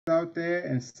out there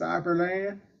in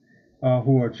Cyberland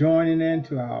who are joining in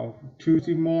to our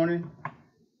Tuesday morning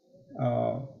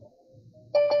uh,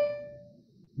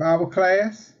 Bible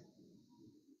class.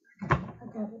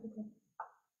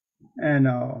 And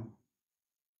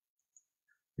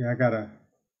yeah, I got to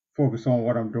focus on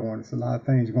what I'm doing. There's a lot of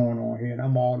things going on here, and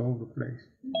I'm all over the place.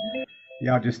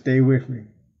 Y'all just stay with me.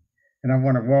 And I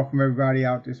want to welcome everybody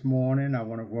out this morning. I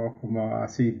want to welcome, I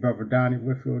see Brother Donnie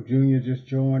Whitfield Jr. just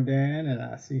joined in, and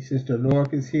I see Sister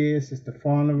Lorick is here, Sister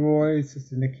Fauntleroy,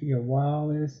 Sister Nikia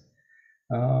Wallace.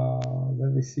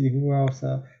 Let me see who else.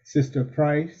 Sister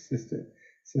Price, Sister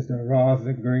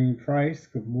Rosa Green Price.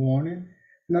 Good morning.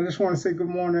 And I just want to say good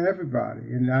morning to everybody.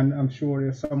 And I'm sure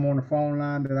there's some on the phone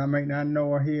line that I may not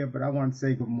know are here, but I want to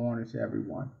say good morning to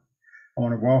everyone. I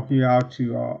want to welcome you out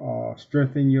to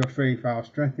Strengthen Your Faith, our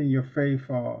Strengthen Your Faith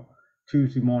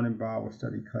Tuesday morning Bible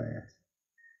study class.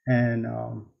 And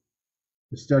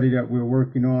the study that we're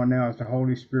working on now is the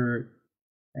Holy Spirit.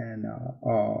 And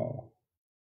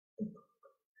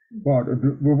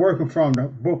we're working from the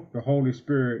book, The Holy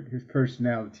Spirit, His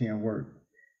Personality and Work.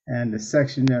 And the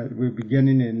section that we're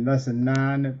beginning in lesson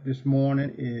 9 this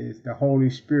morning is the Holy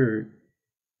Spirit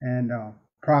and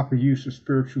proper use of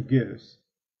spiritual gifts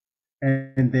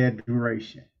and their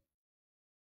duration.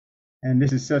 And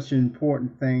this is such an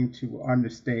important thing to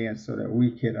understand so that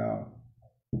we can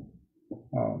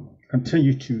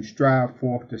continue to strive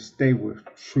forth to stay with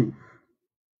truth.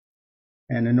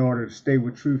 And in order to stay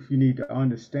with truth, you need to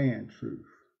understand truth.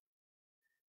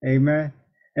 Amen.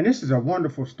 And this is a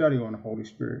wonderful study on the Holy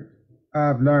Spirit.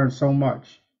 I've learned so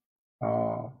much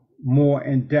more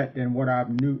in depth than what I've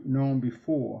known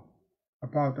before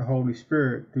about the Holy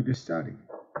Spirit through this study.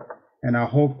 And I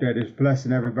hope that it's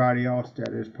blessing everybody else that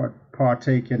is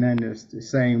partaking in this the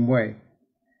same way.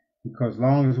 Because as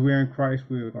long as we're in Christ,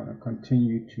 we're going to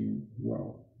continue to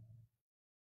grow.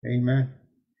 Amen.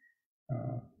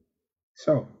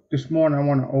 So this morning, I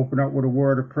want to open up with a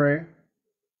word of prayer.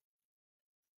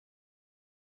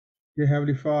 Dear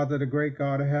Heavenly Father, the great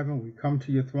God of heaven, we come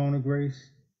to your throne of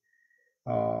grace,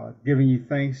 giving you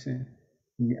thanks and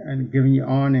giving you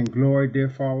honor and glory, dear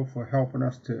Father, for helping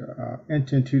us to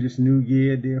enter into this new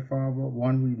year, dear Father,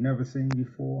 one we've never seen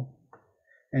before.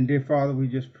 And dear Father, we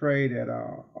just pray that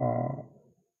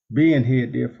being here,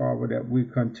 dear Father, that we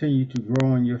continue to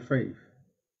grow in your faith,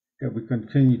 that we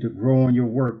continue to grow in your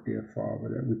work, dear Father,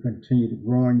 that we continue to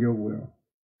grow in your will.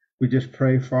 We just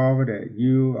pray, Father, that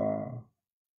you,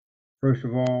 first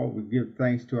of all, we give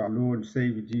thanks to our Lord and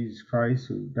Savior, Jesus Christ,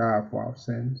 who died for our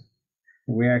sins.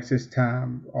 And we ask this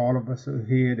time, all of us are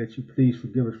here, that you please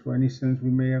forgive us for any sins we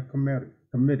may have committed,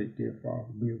 dear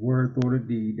Father, be it word, thought, or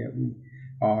deed, that we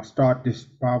start this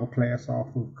Bible class off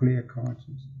with clear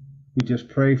conscience. We just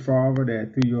pray, Father,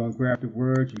 that through your ungrafted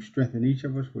words, you strengthen each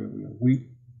of us where we are weak.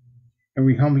 And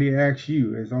we humbly ask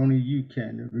you, as only you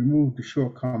can, to remove the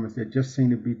shortcomings that just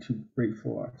seem to be too great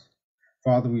for us.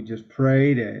 Father, we just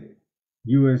pray that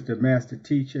you, as the master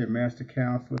teacher and master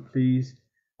counselor, please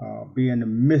be in the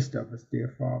midst of us,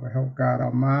 dear Father. Help guide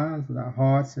our minds and our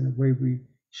hearts in the way we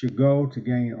should go to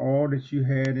gain all that you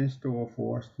had in store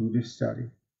for us through this study.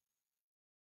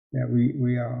 That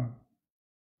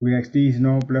we ask these and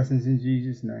all blessings in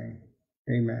Jesus' name.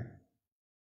 Amen.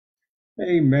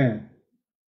 Amen.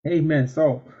 Amen.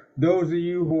 So those of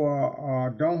you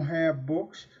who don't have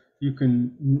books, you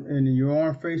can, and you're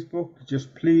on Facebook,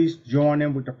 just please join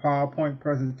in with the PowerPoint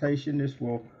presentation. This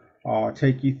will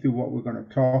take you through what we're going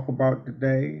to talk about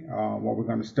today, what we're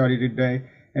going to study today.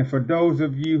 And for those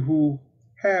of you who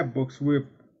have books,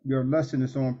 your lesson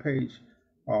is on page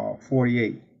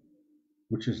 48,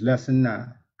 which is lesson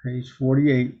 9. Page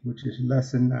 48, which is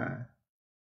lesson 9.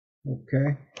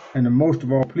 Okay? And then most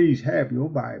of all, please have your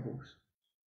Bibles,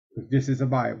 because this is a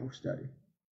Bible study.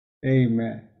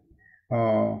 Amen.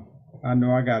 I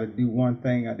know I got to do one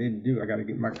thing I didn't do. I got to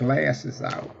get my glasses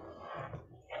out.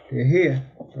 They're here,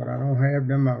 but I don't have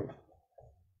them out.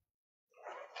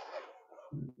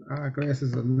 Our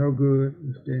glasses are no good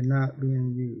if they're not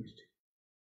being used.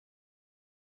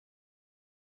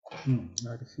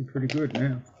 I can see pretty good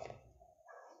now.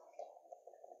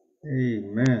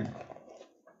 Amen.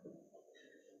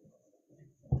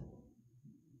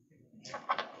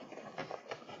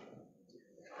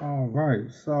 All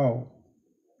right, so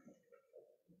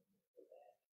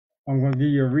I'm going to give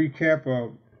you a recap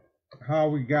of how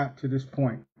we got to this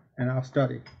point in our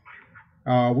study.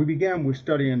 We began with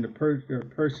studying the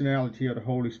personality of the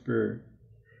Holy Spirit.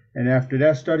 And after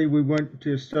that study, we went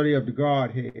to the study of the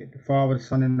Godhead, the Father, the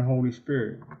Son, and the Holy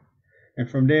Spirit. And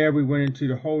from there, we went into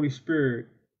the Holy Spirit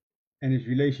and his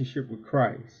relationship with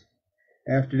Christ.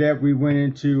 After that, we went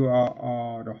into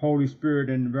the Holy Spirit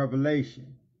and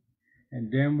Revelation.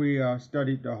 And then we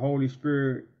studied the Holy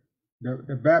Spirit,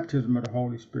 the baptism of the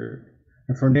Holy Spirit.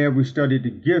 And from there, we studied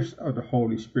the gifts of the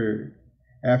Holy Spirit.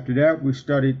 After that, we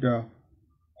studied the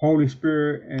Holy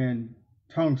Spirit and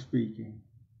tongue speaking.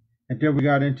 And then we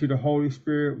got into the Holy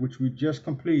Spirit, which we just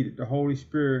completed, the Holy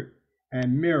Spirit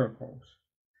and miracles.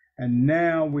 And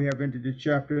now we have entered the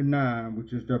chapter 9,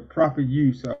 which is the proper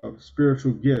use of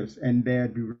spiritual gifts and their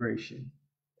duration.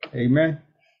 Amen.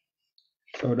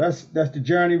 So that's the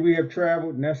journey we have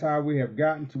traveled, and that's how we have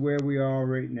gotten to where we are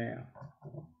right now.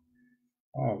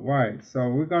 All right, so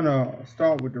we're gonna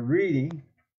start with the reading.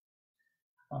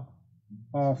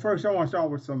 First, I want to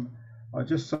start with some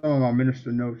of my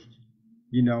minister notes,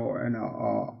 and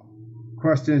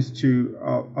questions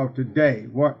of today.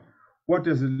 What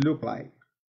does it look like?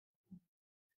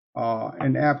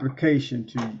 An application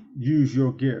to use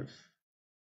your gifts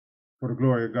for the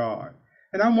glory of God.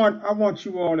 And I want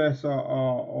you all that's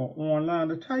online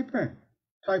to type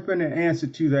in an answer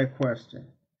to that question,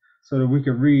 so that we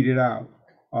can read it out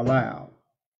aloud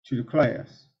to the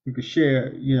class. We could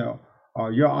share, your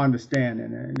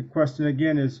understanding. And the question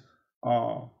again is,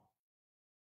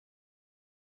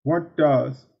 what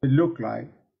does it look like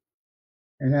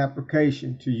an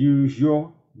application to use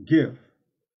your gift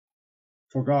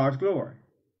for God's glory?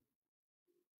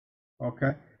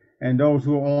 Okay, and those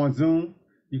who are on Zoom,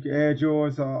 you can add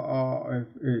yours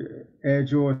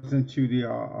into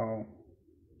the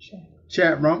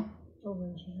chat room,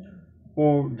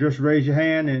 or just raise your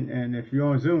hand, and if you're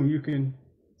on Zoom, you can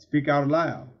speak out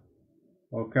loud.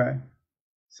 Okay,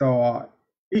 so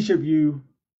each of you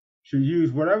should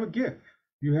use whatever gift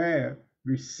you have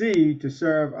received to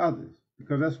serve others,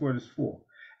 because that's what it's for.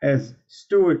 As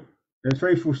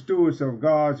faithful stewards of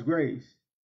God's grace,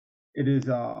 it is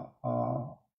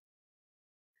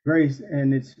grace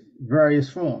in its various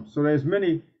forms. So there's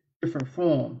many different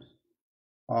forms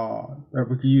that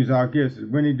we can use our gifts. There's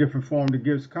many different forms the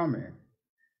gifts come in,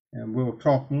 and we'll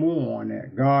talk more on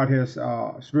that. God has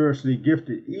spiritually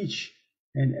gifted each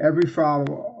and every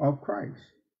follower of Christ.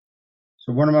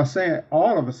 So what am I saying?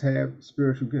 All of us have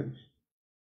spiritual gifts.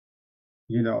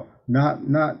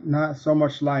 Not so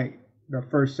much like the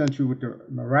first century with the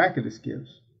miraculous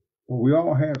gifts, but we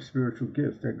all have spiritual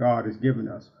gifts that God has given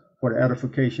us for the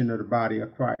edification of the body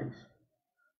of Christ.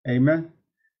 Amen.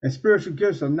 And spiritual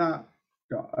gifts are not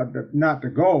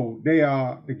the goal; they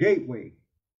are the gateway.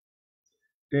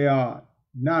 They are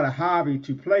not a hobby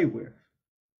to play with.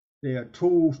 They are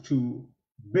tools to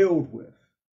build with.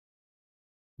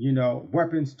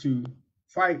 Weapons to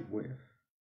fight with.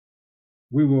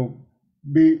 We will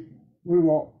be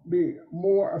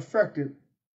more effective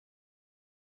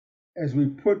as we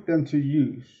put them to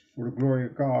use for the glory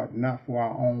of God, not for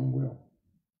our own will.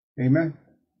 Amen.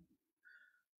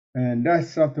 And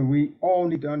that's something we all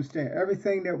need to understand.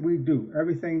 Everything that we do,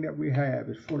 everything that we have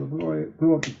is for the glory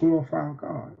to glorify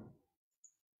God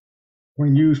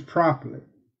when used properly.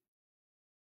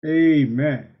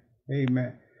 Amen.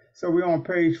 Amen. So we're on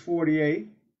page 48.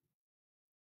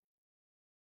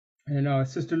 And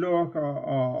Sister Lorick,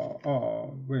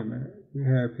 wait a minute, we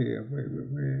have here,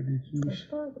 where did you?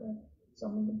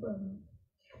 Some of the brethren.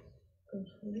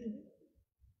 Page 48.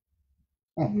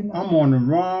 I'm on the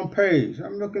wrong page.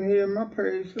 I'm looking here at my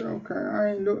page.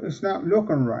 Okay, it's not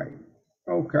looking right.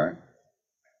 Okay.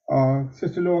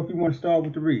 Sister Lorick, you want to start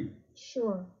with the reading?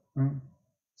 Sure.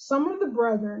 Some of the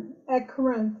brethren at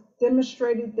Corinth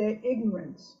demonstrated their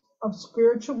ignorance of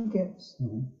spiritual gifts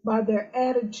by their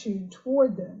attitude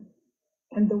toward them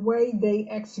and the way they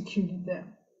executed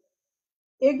them.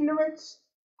 Ignorance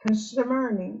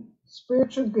concerning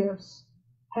spiritual gifts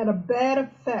had a bad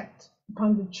effect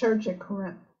upon the church at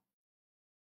Corinth,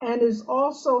 and is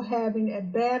also having a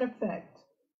bad effect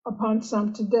upon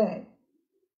some today.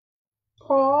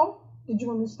 Paul, did you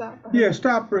want me to stop? Yeah,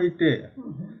 stop right there,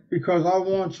 because I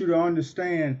want you to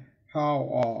understand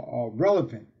how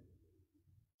relevant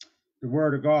the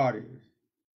Word of God is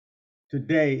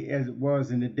today as it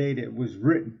was in the day that it was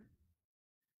written.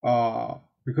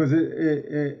 Because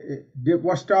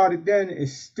what started then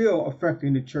is still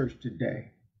affecting the church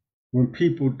today, when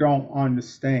people don't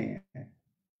understand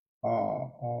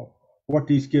what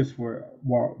these gifts were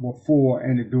for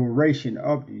and the duration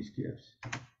of these gifts.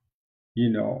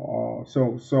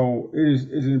 So it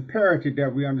is imperative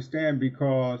that we understand,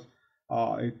 because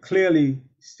it clearly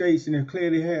states, and it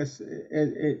clearly has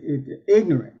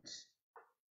ignorance,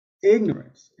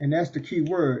 and that's the key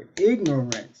word,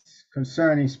 ignorance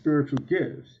concerning spiritual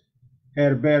gifts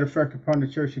had a bad effect upon the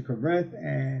church in Corinth,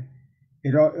 and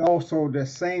it also, the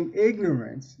same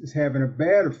ignorance is having a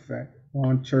bad effect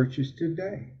on churches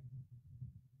today.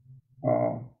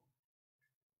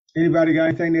 Anybody got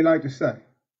anything they like to say?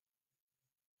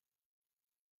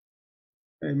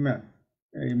 Amen.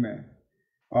 Amen.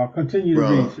 Continue to read,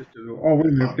 brother. Sister. Oh, wait a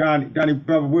minute. Donnie,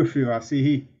 Brother Whitfield, I see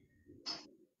he.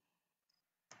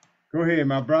 Go ahead,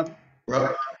 my brother.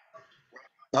 Right.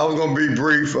 I was gonna be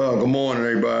brief. Good morning,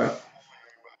 everybody.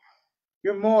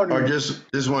 Good I morning.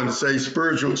 just wanted to say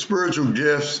spiritual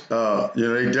gifts.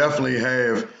 They definitely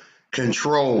have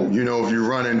control. If you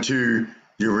run into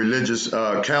your religious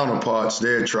counterparts,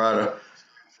 they'll try to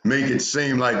make it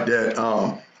seem like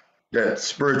that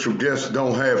spiritual gifts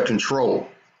don't have control.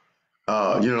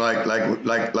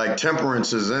 Like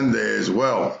temperance is in there as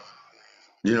well.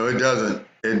 It doesn't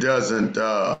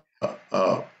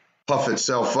puff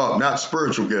itself up. Not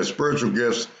spiritual gifts. Spiritual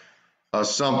gifts are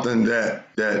something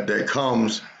that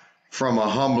comes from a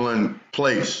humbling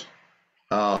place.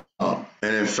 And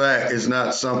in fact, it's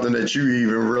not something that you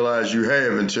even realize you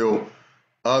have until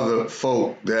other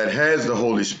folk that has the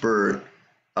Holy Spirit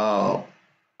uh,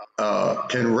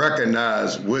 can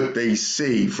recognize what they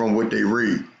see from what they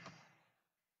read.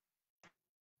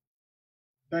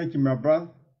 Thank you, my brother.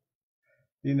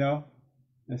 And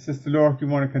Sister Lorick, you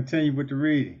want to continue with the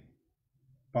reading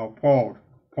about Paul.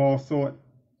 Paul sought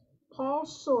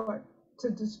to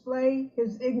display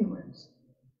his ignorance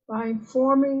by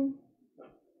informing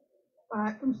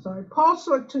Paul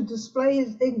sought to display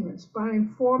his ignorance by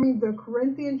informing the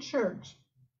Corinthian church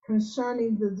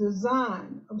concerning the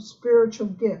design of spiritual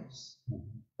gifts,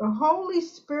 the Holy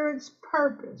Spirit's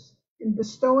purpose in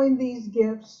bestowing these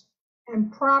gifts,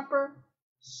 and proper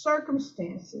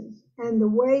circumstances and the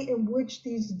way in which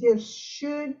these gifts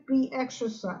should be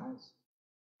exercised.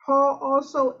 Paul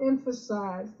also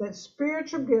emphasized that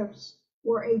spiritual gifts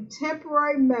were a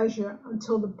temporary measure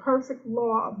until the perfect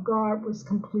law of God was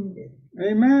completed.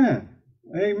 Amen.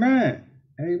 Amen.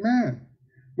 Amen.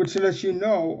 Which lets you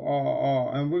know,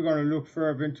 and we're going to look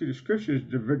further into the scriptures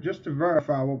just to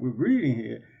verify what we're reading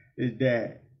here, is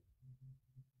that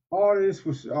all of this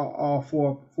was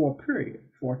for a period,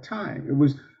 for a time. It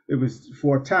was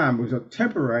for a time. It was a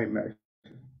temporary measure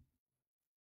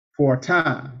for a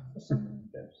time. So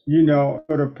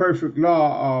the perfect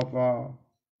law of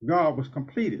God was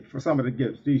completed for some of the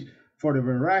gifts. For the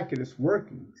miraculous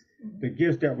workings, the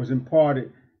gifts that was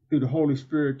imparted through the Holy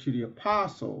Spirit to the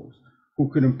apostles, who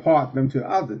could impart them to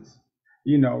others.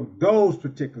 Those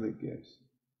particular gifts.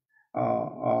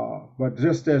 But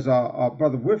just as our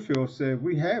brother Whitfield said,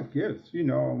 we have gifts.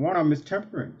 One of them is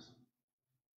temperance,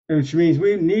 which means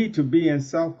we need to be in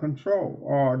self-control.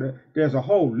 Or there's a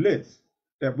whole list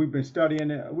that we've been studying.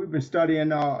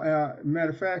 Matter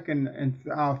of fact, in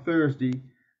our Thursday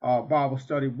Bible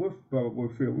study with Brother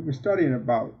Whitfield, we've been studying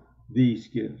about these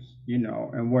gifts,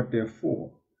 and what they're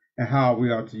for, and how we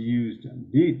are to use them.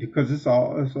 Because it's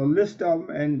a list of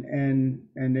them,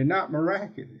 and they're not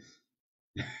miraculous.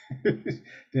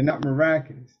 They're not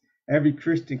miraculous. Every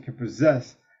Christian can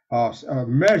possess a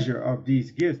measure of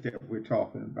these gifts that we're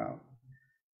talking about.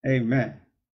 Amen.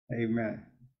 Amen.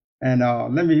 And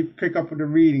let me pick up with the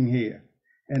reading here.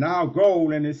 And our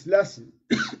goal in this lesson,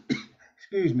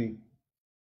 excuse me,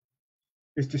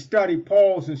 is to study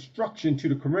Paul's instruction to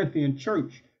the Corinthian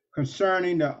church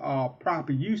concerning the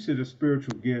proper use of the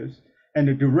spiritual gifts and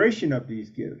the duration of these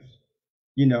gifts.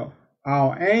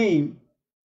 Our aim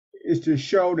is to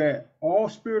show that all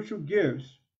spiritual gifts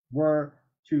were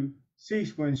to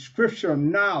cease when scriptural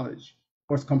knowledge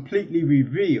was completely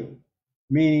revealed,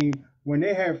 meaning when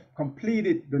they have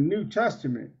completed the New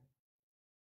Testament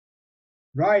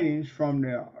writings from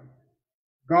the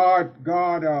God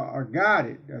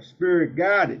guided, the Spirit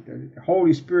guided, the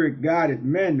Holy Spirit guided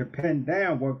men to pen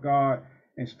down what God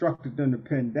instructed them to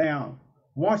pen down.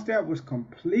 Once that was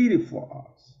completed for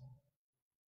us,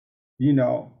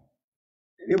 it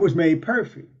was made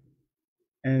perfect.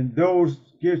 And those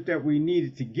gifts that we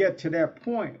needed to get to that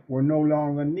point were no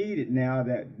longer needed now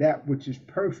that which is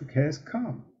perfect has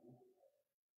come.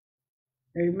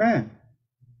 Amen.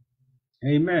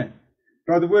 Amen.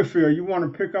 Brother Whitfield, you want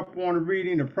to pick up on the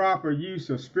reading the proper use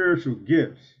of spiritual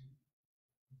gifts?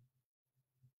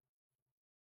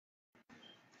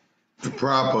 The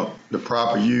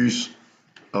proper use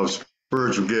of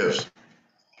spiritual gifts.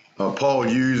 Paul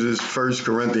uses 1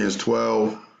 Corinthians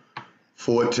 12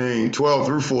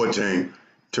 through 14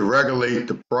 to regulate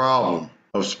the problem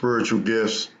of spiritual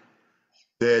gifts,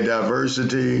 their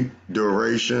diversity,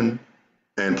 duration,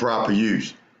 and proper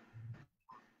use.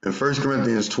 In 1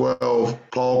 Corinthians 12,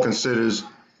 Paul considers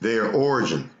their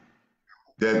origin,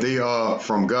 that they are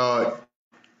from God,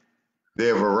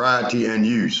 their variety and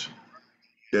use,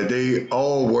 that they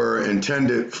all were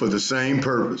intended for the same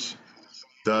purpose,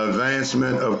 the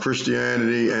advancement of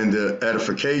Christianity and the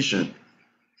edification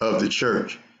of the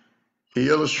church. He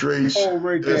illustrates Hold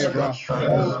right this. there, bro.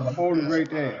 Hold it right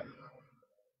there.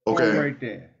 Hold Okay. right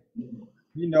there.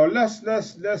 You know, let's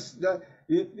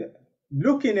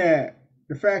looking at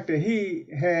the fact that he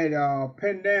had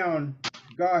penned down,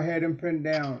 God had him penned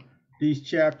down these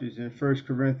chapters in 1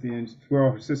 Corinthians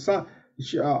 12. So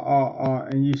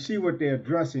and you see what they're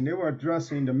addressing. They were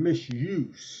addressing the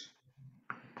misuse.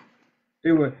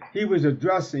 He was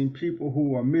addressing people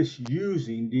who are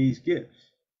misusing these gifts.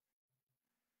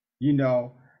 You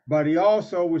know, but he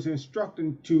also was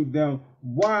instructing to them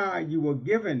why you were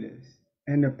given this.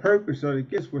 And the purpose of the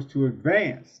gifts was to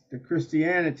advance the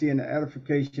Christianity and the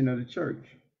edification of the church.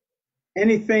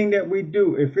 Anything that we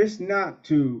do, if it's not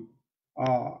to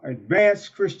advance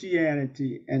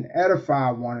Christianity and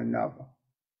edify one another,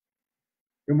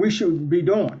 then we shouldn't be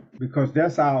doing it, because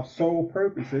that's our sole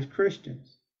purpose as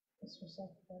Christians.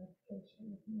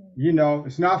 You know,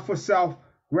 it's not for self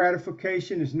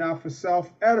gratification, it's not for self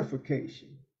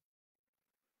edification.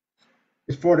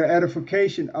 It's for the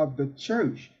edification of the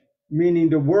church, meaning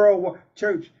the world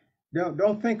church.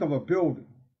 Don't think of a building.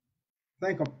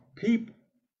 Think of people.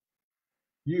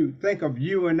 You think of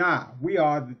you and I. We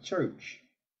are the church.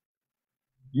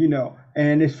 You know,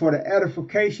 and it's for the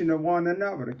edification of one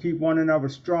another, to keep one another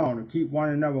strong, to keep one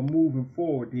another moving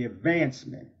forward, the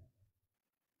advancement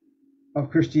of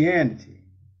Christianity.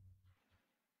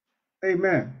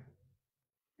 Amen.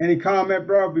 Any comment,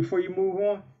 bro, before you move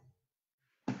on?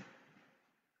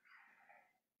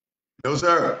 No,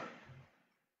 sir.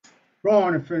 Go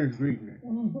on and finish reading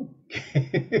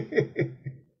it.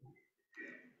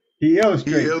 He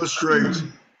illustrates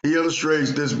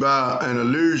this by an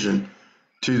allusion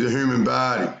to the human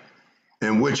body,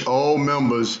 in which all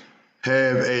members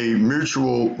have a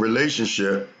mutual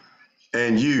relationship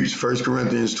and use. 1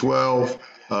 Corinthians 12,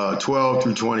 12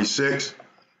 through 26.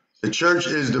 The church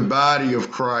is the body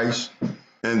of Christ,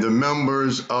 and the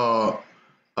members are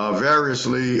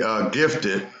variously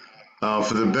gifted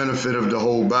for the benefit of the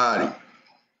whole body.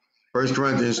 1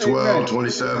 Corinthians 12, Amen.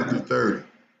 27 through 30.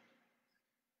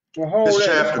 Well, hold This that.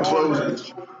 chapter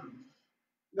closes.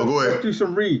 Go ahead. Let's do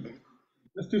some reading.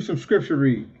 Let's do some scripture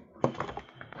reading.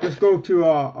 Let's go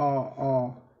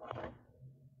to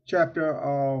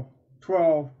chapter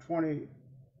 12,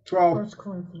 12,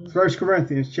 1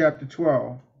 Corinthians chapter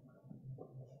 12,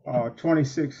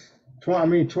 26,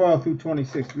 12 through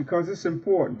 26, because it's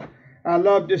important. I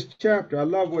love this chapter. I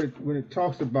love when it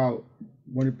talks about,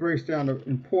 when it breaks down the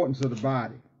importance of the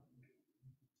body,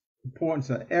 importance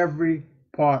of every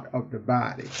part of the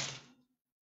body.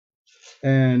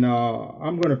 And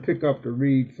I'm going to pick up the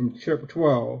read from chapter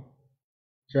 12,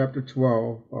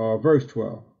 verse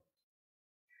 12.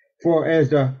 For as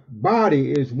the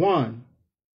body is one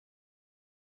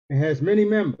and has many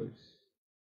members,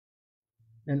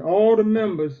 and all the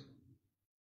members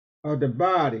of the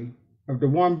body, of the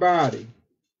one body,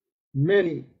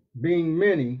 many being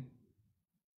many,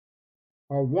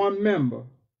 are one member,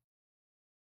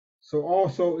 so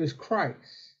also is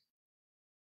Christ.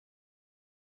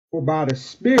 For by the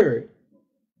Spirit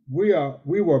we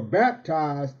were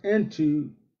baptized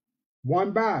into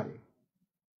one body,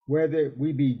 whether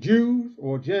we be Jews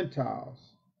or Gentiles,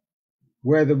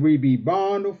 whether we be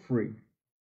bond or free,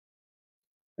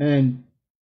 and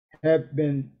have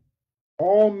been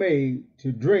all made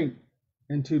to drink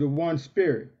into the one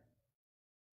Spirit.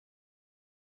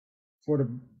 For the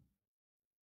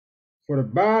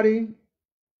body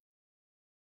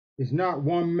is not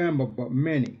one member, but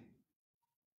many.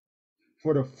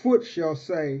 For the foot shall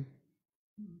say,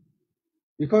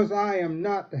 because I am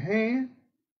not the hand,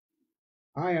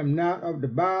 I am not of the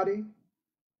body.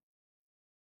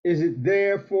 Is it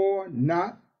therefore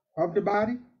not of the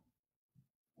body?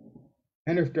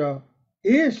 And if the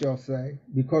ear shall say,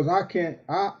 because I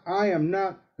am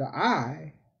not the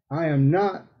eye, I am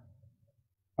not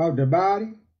of the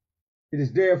body, it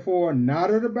is therefore not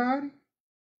of the body,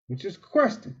 which is a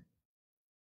question.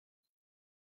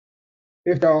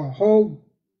 If the whole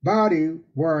body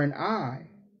were an eye,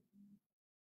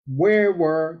 where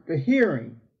were the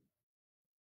hearing?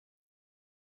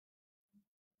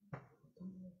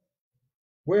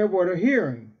 Where were the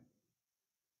hearing?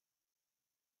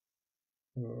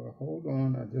 Hold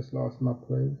on, I just lost my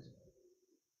place.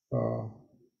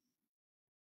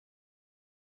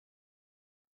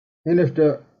 And if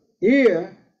the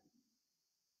ear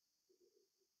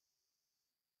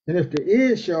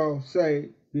shall say,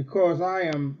 because I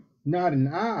am not an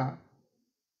eye,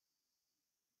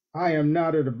 I am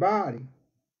not of the body,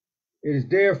 it is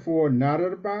therefore not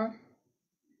of the body.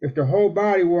 if the whole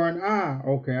body were an eye,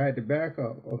 okay, I had to back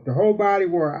up. If the whole body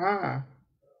were an eye,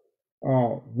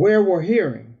 where were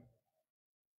hearing?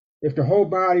 If the whole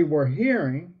body were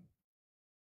hearing,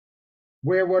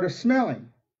 where were the smelling?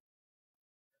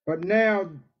 But now,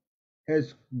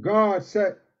 as God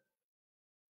set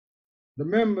the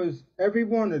members, every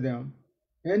one of them,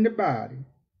 in the body,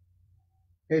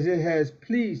 as it has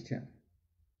pleased him.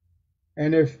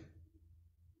 And if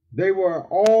they were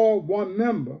all one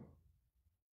member,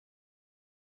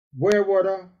 where were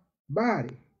the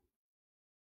body?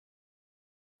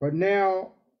 But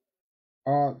now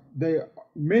they are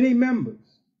many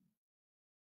members,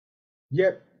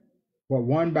 yet but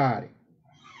one body.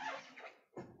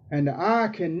 And the eye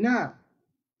cannot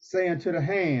say unto the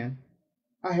hand,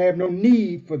 I have no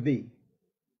need for thee,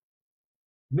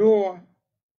 nor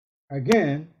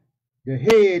again the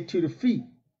head to the feet,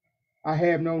 I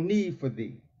have no need for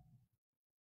thee.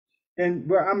 And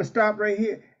well, I'm gonna stop right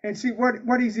here and see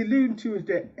what he's alluding to is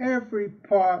that every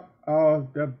part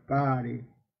of the body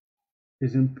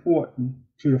is important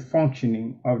to the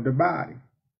functioning of the body.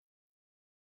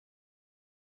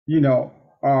 You know,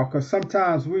 because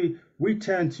sometimes we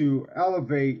tend to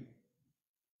elevate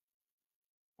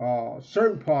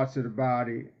certain parts of the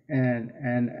body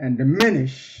and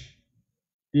diminish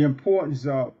the importance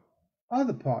of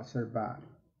other parts of the body.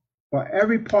 But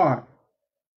every part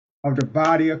of the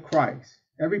body of Christ,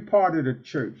 every part of the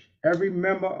church, every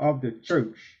member of the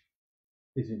church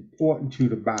is important to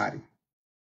the body,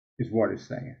 is what it's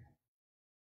saying.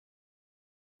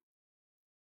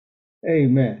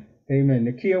 Amen. Amen.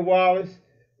 Nakia Wallace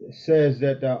says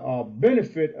that the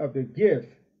benefit of the gift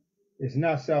is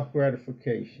not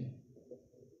self-gratification.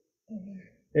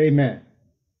 Amen.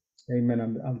 Amen.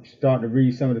 I'm starting to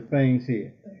read some of the things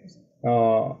here.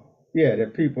 Yeah,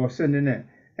 that people are sending in.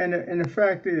 And the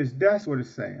fact is, that's what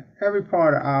it's saying. Every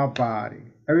part of our body,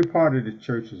 every part of the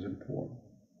church is important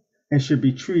and should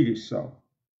be treated so.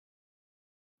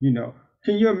 You know,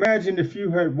 can you imagine if you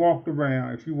walk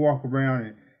around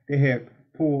and they had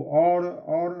pulled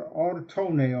all the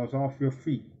toenails off your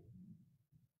feet?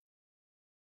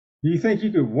 Do you think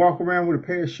you could walk around with a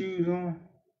pair of shoes on?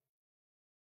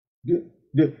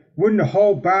 Wouldn't the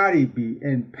whole body be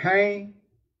in pain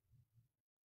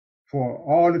for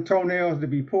all the toenails to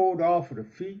be pulled off of the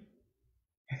feet?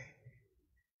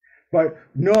 But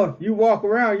no, you walk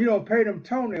around, you don't pay them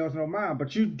toenails no mind,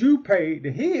 but you do pay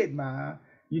the head mind,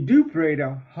 you do pay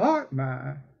the heart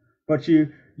mind, but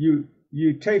you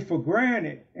take for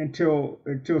granted until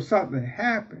something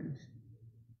happens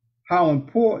how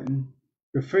important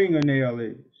the fingernail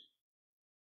is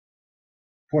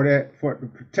for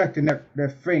protecting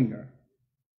that finger,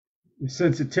 the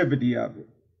sensitivity of it.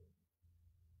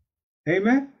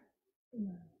 Amen.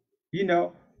 You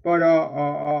know, but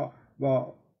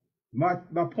well, my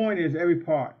point is every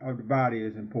part of the body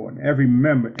is important. Every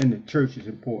member in the church is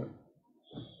important.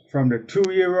 From the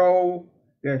 2-year-old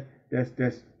that's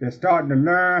starting to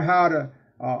learn how to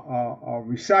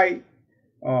recite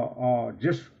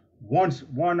just one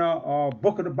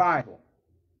book of the Bible,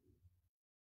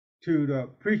 to the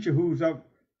preacher who's up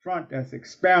front that's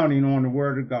expounding on the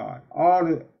Word of God.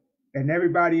 And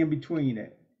everybody in between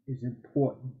it is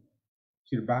important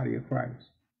to the body of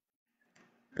Christ.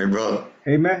 Hey, brother.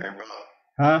 Amen.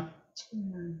 Huh?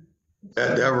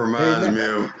 That reminds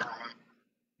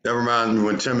me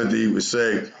when Timothy would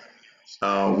say,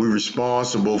 we're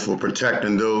responsible for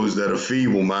protecting those that are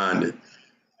feeble-minded.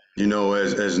 You know,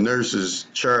 as nurses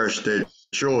cherish their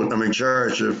children,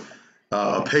 cherish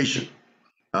a patient,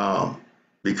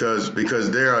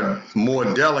 because there are more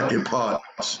delicate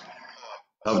parts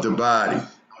of the body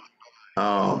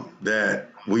that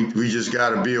we just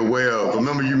got to be aware of.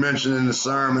 Remember, you mentioned in the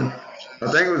sermon,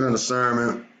 I think it was in the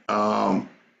sermon,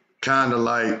 kind of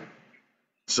like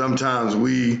sometimes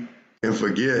we can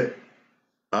forget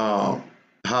how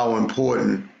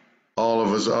important all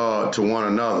of us are to one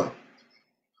another.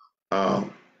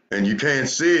 And you can't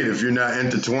see it if you're not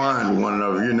intertwined with one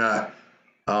another. You're not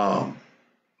a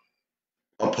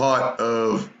part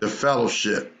of the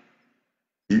fellowship.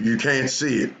 You can't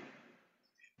see it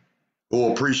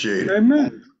or appreciate it.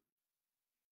 Amen.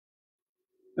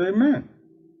 Amen.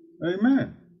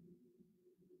 Amen.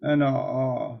 And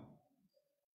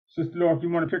Sister Lorick, you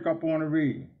want to pick up on the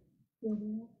read?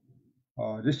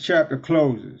 This chapter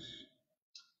closes.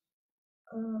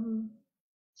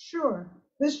 Sure.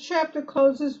 This chapter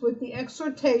closes with the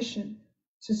exhortation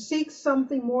to seek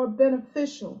something more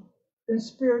beneficial than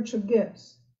spiritual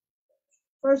gifts.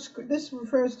 This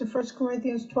refers to 1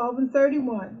 Corinthians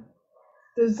 12:31.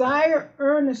 Desire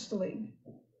earnestly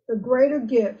the greater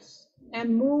gifts,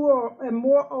 and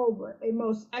moreover, a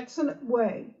most excellent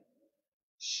way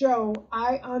show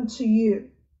I unto you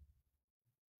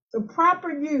the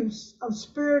proper use of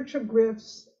spiritual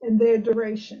gifts and their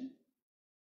duration.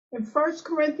 In 1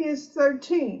 Corinthians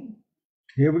 13,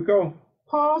 Here we go.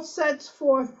 Paul sets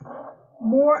forth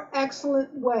more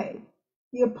excellent way.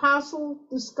 The apostle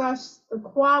discussed the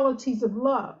qualities of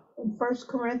love in 1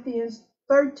 Corinthians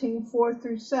 13, 4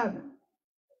 through 7,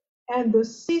 and the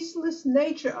ceaseless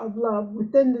nature of love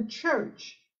within the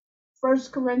church, 1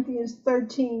 Corinthians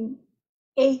 13,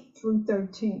 8 through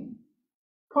 13.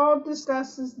 Paul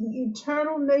discusses the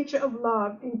eternal nature of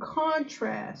love in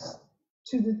contrast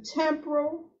to the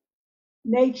temporal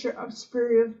nature of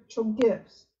spiritual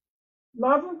gifts.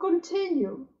 Love will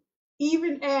continue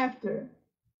even after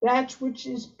that which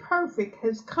is perfect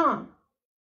has come,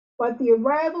 but the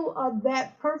arrival of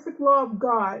that perfect law of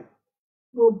God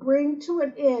will bring to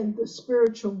an end the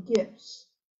spiritual gifts.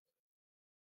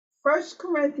 1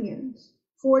 Corinthians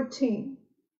 14.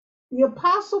 The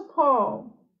Apostle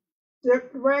Paul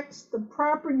directs the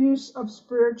proper use of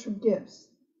spiritual gifts,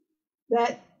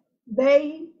 that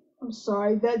they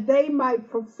might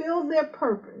fulfill their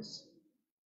purpose,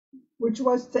 which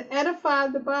was to edify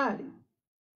the body.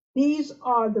 These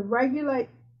are the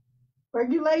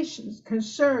regulations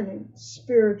concerning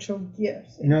spiritual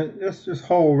gifts. Now, let's just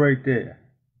hold right there.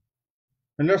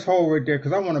 And let's hold right there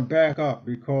because I want to back up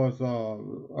because of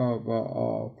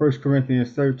 1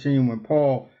 Corinthians 13, when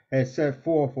Paul had set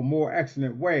forth a more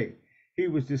excellent way. He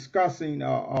was discussing,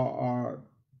 the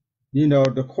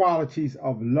qualities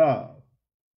of love.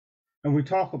 And we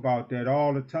talk about that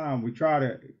all the time. We try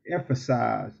to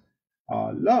emphasize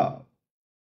love.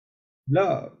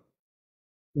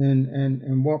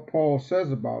 And what Paul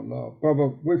says about love. Brother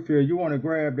Whitfield, you want to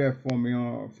grab that for me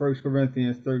on 1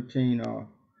 Corinthians 13,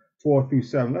 4 through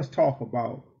 7. Let's talk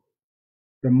about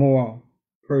the more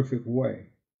perfect way,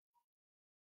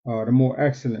 the more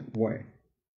excellent way.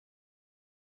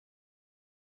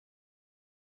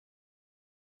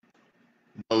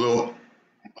 Lord,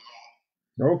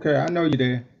 Okay, I know you're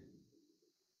there.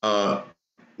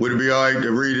 would it be all right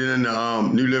to read it in the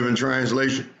New Living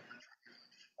Translation?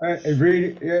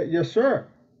 Read it. Yes, sir.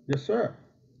 Yes, sir.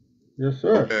 Yes,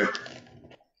 sir. Okay.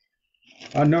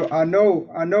 I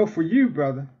know for you,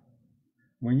 brother,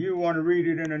 when you want to read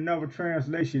it in another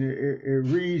translation, it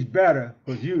reads better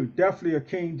because you definitely a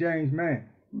King James man.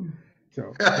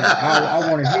 So I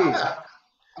want to hear it.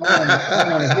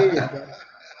 I want to hear it, brother.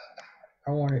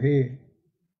 I want to hear it.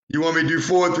 You want me to do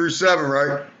 4 through 7,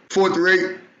 right? 4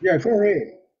 through 8? Yeah, go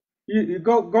ahead. You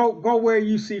go where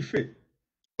you see fit.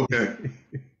 Okay.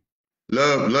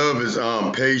 Love is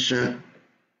patient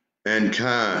and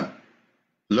kind.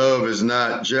 Love is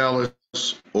not jealous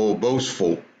or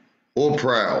boastful or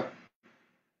proud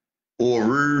or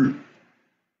rude.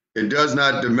 It does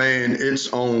not demand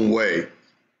its own way.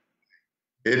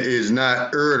 It is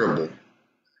not irritable,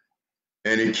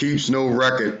 and it keeps no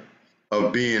record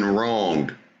of being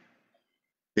wronged.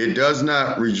 It does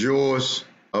not rejoice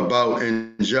about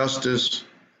injustice,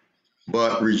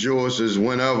 but rejoices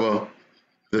whenever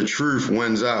the truth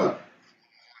wins out.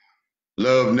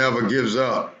 Love never gives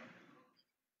up.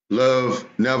 Love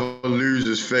never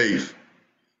loses faith.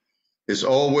 It's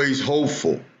always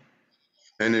hopeful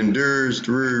and endures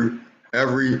through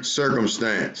every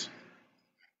circumstance.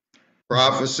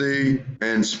 Prophecy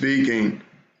and speaking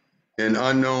in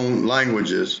unknown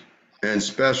languages and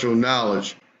special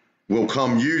knowledge will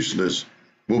become useless,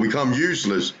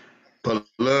 but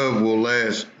love will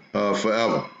last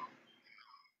forever.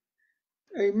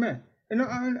 Amen. And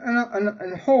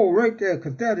hold right there,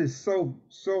 because that is so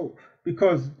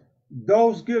because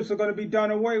those gifts are going to be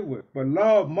done away with, but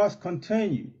love must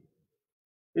continue.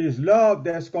 It is love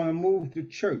that's going to move the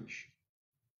church.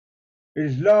 It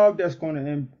is love that's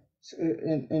going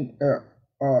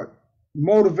to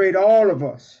motivate all of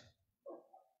us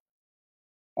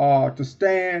to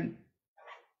stand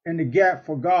in the gap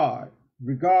for God,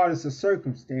 regardless of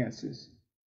circumstances.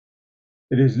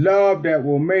 It is love that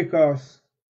will make us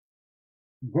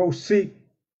go seek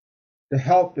to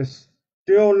help the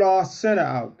still lost sinner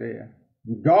out there,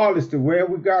 regardless of where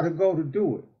we got to go to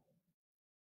do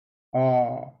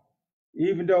it.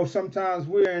 Even though sometimes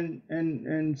we're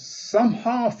in some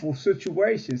harmful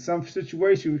situations,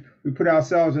 we put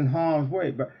ourselves in harm's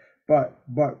way, but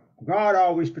God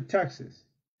always protects us.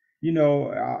 You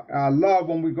know, I love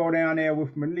when we go down there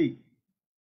with Malik,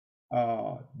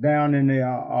 down in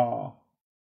the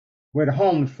where the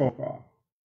homeless folk are.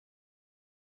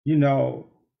 You know,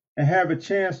 and have a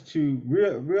chance to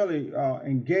really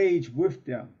engage with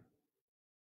them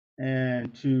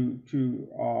and to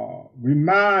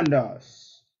remind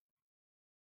us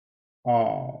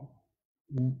uh,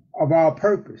 of our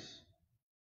purpose.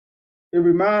 It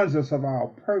reminds us of our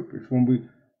purpose when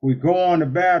we go on the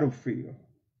battlefield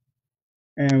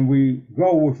and we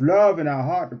go with love in our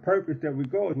heart. The purpose that we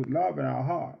go is with love in our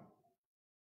heart.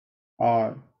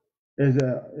 As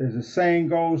a saying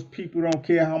goes, people don't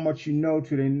care how much you know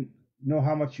till they know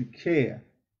how much you care.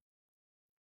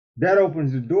 That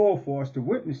opens the door for us to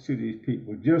witness to these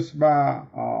people just by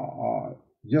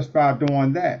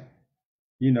doing that.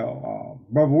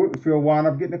 Brother Whitfield wound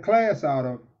up getting a class out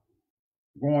of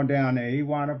going down there. He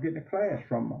wound up getting a class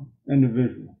from an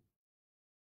individual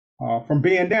from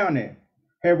being down there.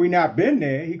 Had we not been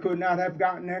there, he could not have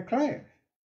gotten that class.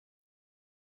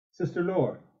 Sister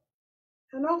Lord.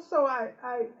 And also, I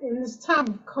in this time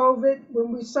of COVID,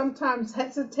 when we sometimes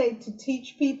hesitate to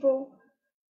teach people,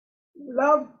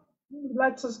 love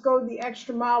lets us go the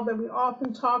extra mile that we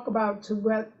often talk about, to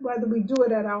whether we do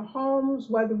it at our homes,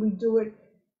 whether we do it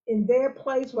in their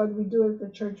place, whether we do it at the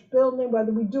church building,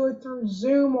 whether we do it through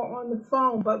Zoom or on the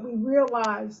phone. But we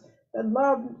realize that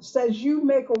love says you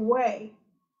make a way,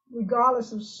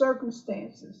 regardless of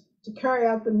circumstances, to carry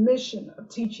out the mission of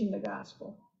teaching the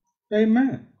gospel.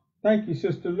 Amen. Thank you,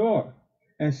 Sister Lord.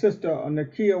 And Sister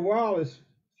Nakia Wallace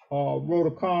wrote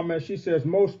a comment. She says,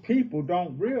 most people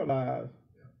don't realize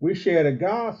we share the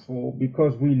gospel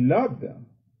because we love them.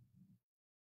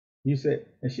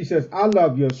 And she says, I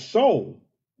love your soul.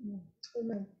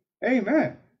 Amen.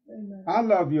 Amen. Amen. I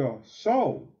love your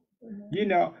soul.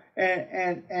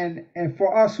 Amen. And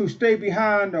for us who stay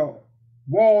behind the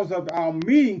walls of our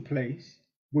meeting place,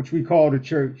 which we call the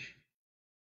church,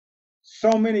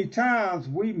 so many times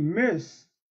we miss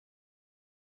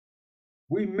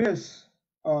the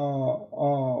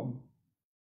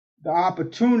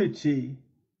opportunity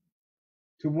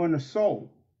to win a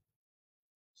soul.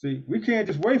 See, we can't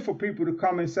just wait for people to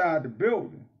come inside the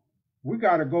building. We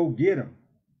got to go get them.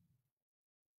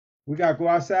 We got to go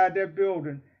outside that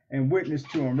building and witness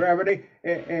to them. Wherever they,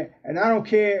 and I don't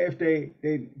care if they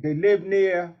live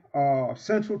near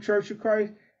Central Church of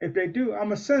Christ. If they do, I'm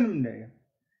going to send them there.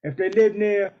 If they live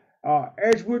near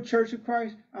Edgewood Church of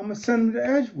Christ, I'm going to send them to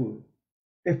Edgewood.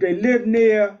 If they live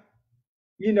near,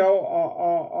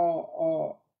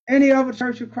 any other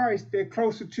Church of Christ they're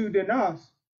closer to than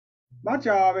us, my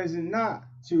job is not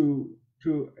to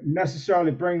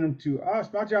necessarily bring them to us.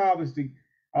 My job is to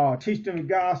teach them the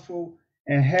gospel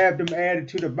and have them added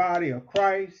to the body of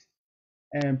Christ.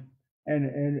 And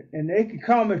they can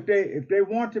come if they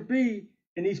want to be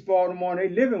in East Baltimore, and they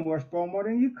live in West Baltimore,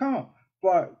 then you come.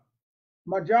 But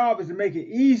my job is to make it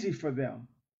easy for them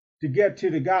to get to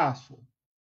the gospel.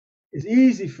 It's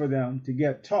easy for them to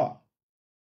get taught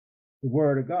the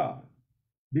word of God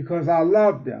because I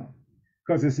love them.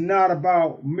 Because it's not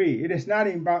about me. It is not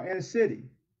even about inner city.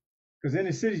 Because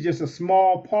inner city is just a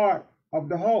small part of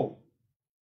the whole.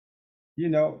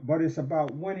 But it's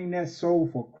about winning that soul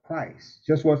for Christ.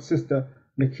 Just what Sister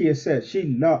Nakia said. She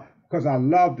loved, because I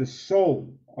love the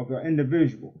soul of the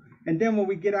individual. And then when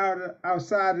we get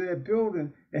outside of that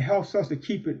building, it helps us to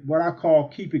keep it, what I call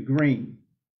keep it green.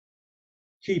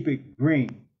 Keep it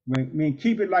green.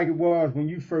 Keep it like it was when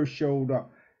you first showed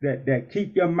up. That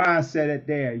keep your mindset at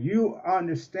there. You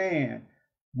understand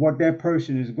what that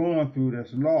person is going through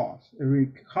that's lost. A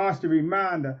constant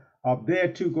reminder of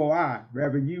there too go I,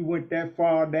 whether you went that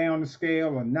far down the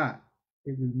scale or not.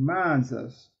 It reminds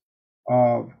us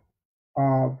of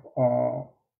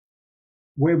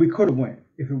where we could have went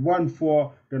if it wasn't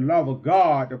for the love of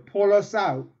God to pull us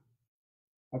out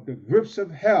of the grips of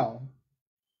hell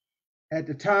at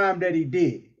the time that he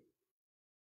did.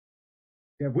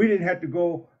 That we didn't have to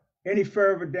go any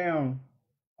further down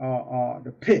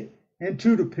the pit,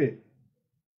 into the pit,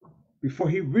 before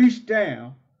he reached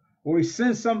down, or he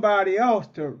sent somebody else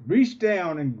to reach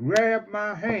down and grab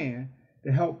my hand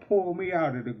to help pull me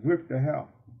out of the grip of hell.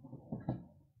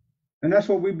 And that's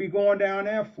what we be going down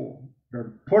there for,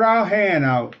 to put our hand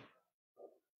out,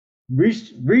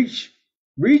 reach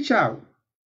out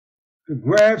to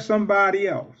grab somebody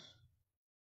else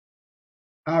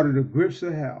out of the grips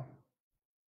of hell.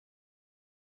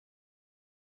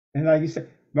 And like you said,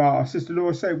 Sister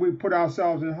Lord said, we put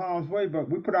ourselves in harm's way, but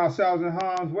we put ourselves in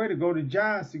harm's way to go to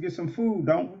Giants to get some food,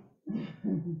 don't we?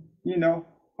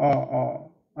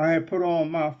 I had put on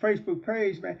my Facebook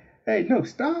page, man, hey, look,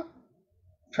 stop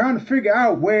trying to figure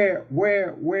out where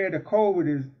the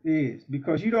COVID is,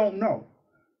 because you don't know.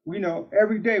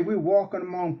 Every day we're walking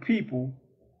among people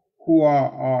who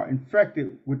are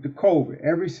infected with the COVID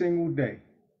every single day.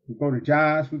 We go to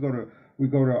Giants, we go to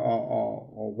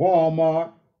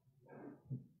Walmart.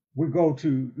 We go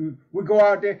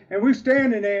out there and we're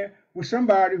standing there with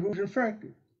somebody who's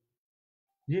infected.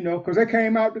 you know, because they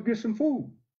came out to get some food.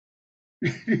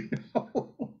 You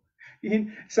know?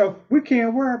 So we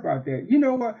can't worry about that. You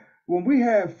know what? When we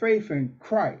have faith in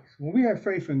Christ, when we have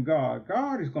faith in God,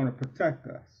 God is going to protect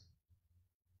us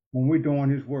when we're doing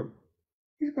his work.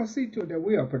 He's going to see to it that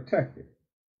we are protected.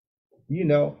 You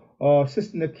know,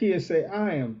 Sister Nakia say,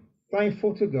 I am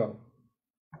thankful to go.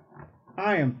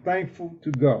 I am thankful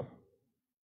to go.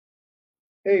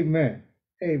 Amen.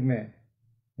 Amen.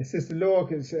 And Sister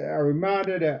Lorick is a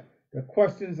reminder that the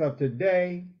questions of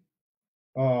today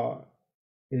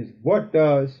is, what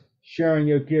does sharing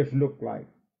your gift look like?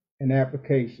 An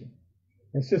application.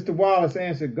 And Sister Wallace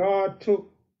answered, God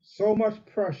took so much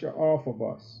pressure off of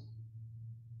us.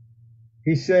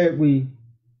 He said we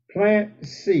plant the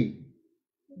seed.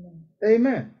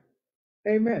 Amen.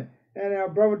 Amen. And our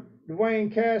brother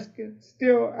Dwayne Casket,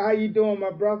 still, how you doing, my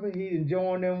brother? He's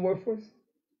enjoying them with us.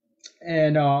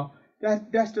 And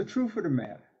that's the truth of the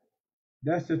matter.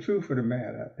 That's the truth of the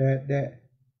matter. That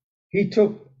he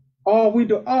took all we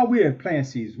have plant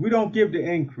seeds. We don't give the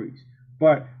increase.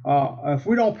 But if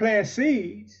we don't plant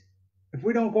seeds, if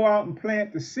we don't go out and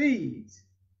plant the seeds,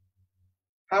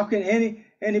 how can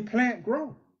any plant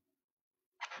grow?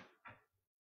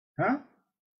 Huh?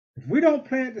 If we don't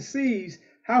plant the seeds,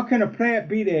 how can a plant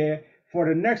be there for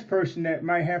the next person that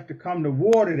might have to come to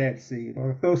water that seed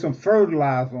or throw some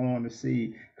fertilizer on the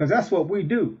seed? Because that's what we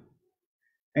do.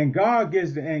 And God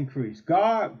gives the increase.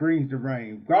 God brings the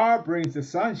rain. God brings the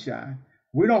sunshine.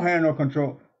 We don't have no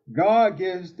control. God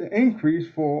gives the increase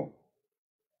for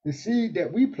the seed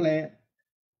that we plant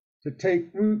to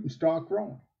take root and start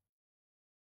growing.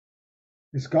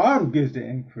 It's God who gives the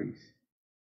increase.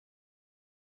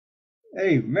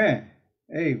 Amen.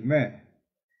 Amen.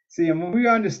 See, and when we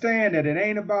understand that it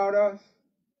ain't about us,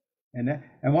 and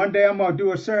one day I'm going to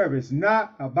do a service,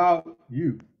 not about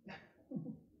you.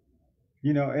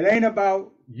 You know, it ain't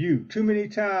about you. Too many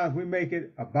times we make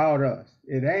it about us.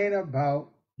 It ain't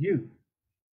about you.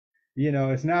 You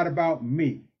know, it's not about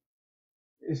me.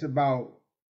 It's about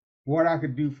what I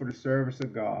could do for the service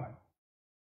of God.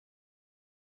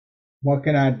 What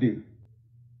can I do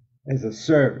as a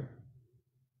servant?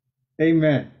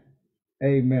 Amen.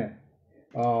 Amen.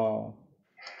 Go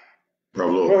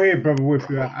ahead, Brother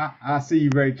Whitfield. I see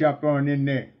you ready to jump on in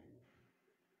there.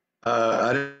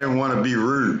 I didn't want to be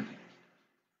rude.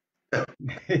 No,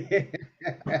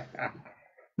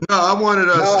 I wanted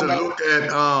us to look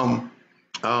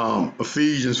at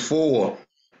Ephesians 4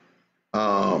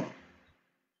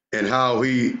 and how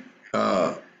he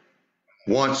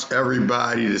wants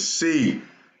everybody to see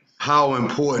how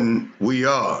important we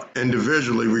are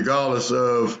individually, regardless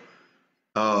of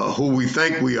who we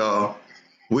think we are.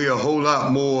 We are a whole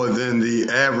lot more than the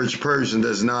average person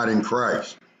that's not in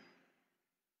Christ.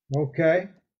 Okay.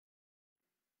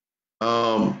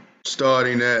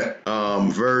 Starting at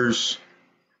verse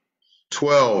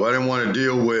 12. I didn't want to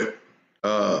deal with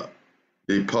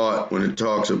the part when it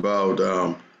talks about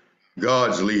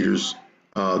God's leaders.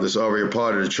 That's already a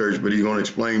part of the church, but he's going to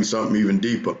explain something even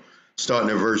deeper. Starting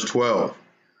at verse 12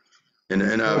 in the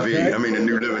NIV, Okay. I mean the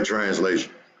New Living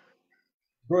Translation.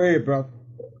 Go ahead, brother.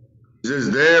 It says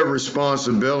their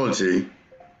responsibility,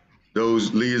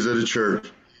 those leaders of the church,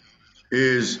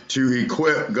 is to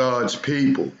equip God's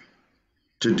people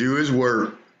to do his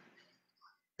work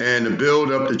and to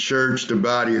build up the church, the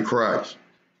body of Christ.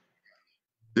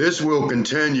 This will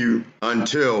continue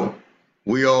until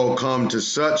we all come to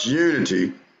such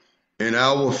unity in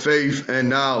our faith and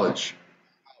knowledge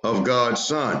of God's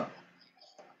Son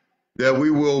that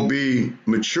we will be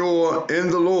mature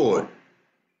in the Lord,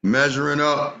 measuring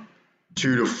up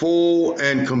to the full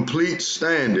and complete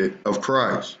standard of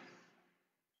Christ.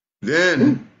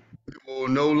 Then we will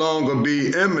no longer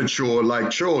be immature like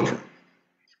children.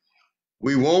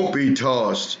 We won't be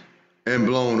tossed and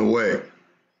blown away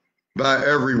by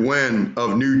every wind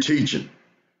of new teaching.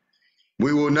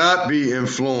 We will not be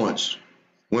influenced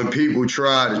when people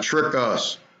try to trick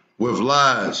us with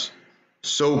lies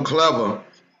so clever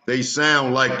they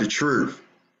sound like the truth.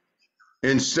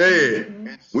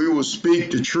 Instead, we will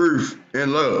speak the truth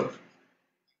in love,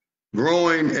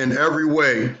 growing in every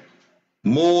way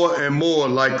more and more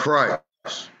like Christ,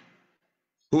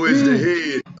 who is the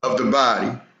head of the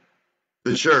body,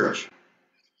 the church.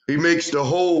 He makes the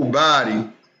whole body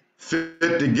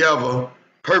fit together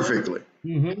perfectly.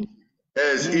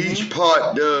 As each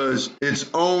part does its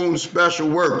own special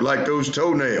work, like those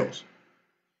toenails.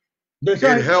 That's It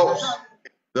right. helps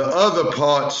the other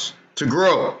parts to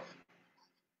grow.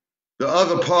 The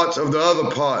other parts of the other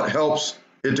part helps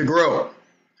it to grow,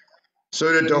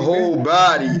 so that the whole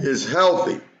body is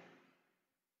healthy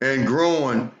and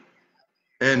growing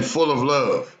and full of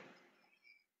love.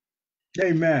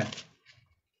 Amen.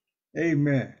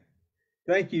 Amen.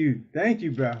 Thank you,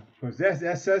 Beth, because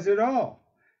that says it all.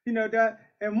 You know that,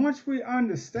 and once we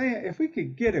understand, if we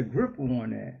could get a grip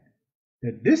on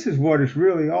that this is what it's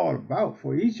really all about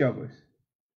for each of us,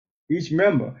 each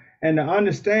member, and to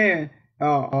understand,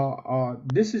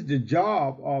 this is the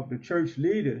job of the church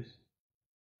leaders,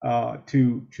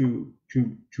 to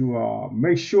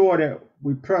make sure that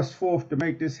we press forth to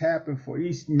make this happen for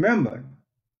each member,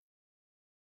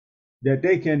 that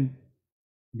they can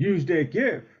use their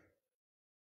gift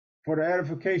for the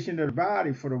edification of the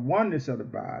body, for the oneness of the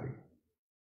body.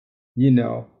 You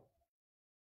know,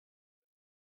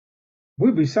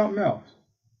 we'd be something else.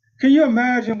 Can you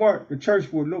imagine what the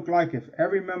church would look like if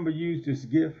every member used this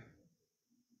gift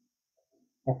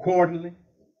accordingly?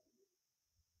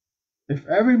 If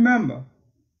every member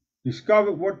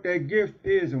discovered what their gift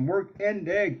is and worked in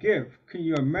their gift, can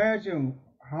you imagine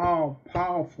how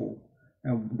powerful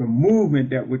and the movement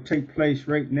that would take place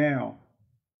right now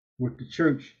with the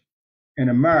church in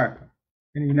America,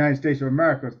 in the United States of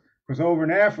America? Because over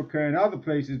in Africa and other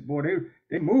places, boy,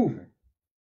 they moving.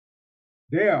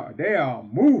 They are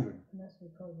moving. That's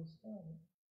what COVID started.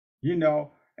 You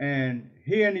know, and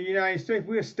here in the United States,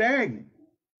 we're stagnant.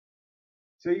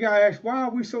 So you gotta ask, why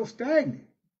are we so stagnant?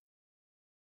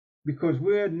 Because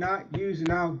we're not using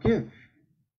our gift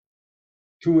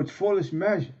to its fullest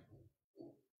measure.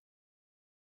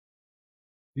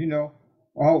 You know,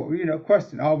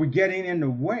 question, are we getting in the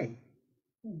way?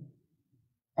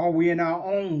 Are we in our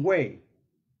own way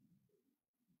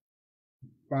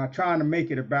by trying to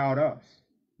make it about us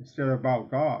instead of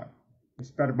about God,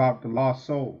 instead of about the lost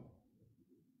soul?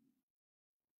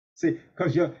 See,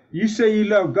 because you say you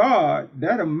love God,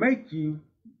 that'll make you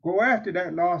go after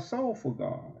that lost soul for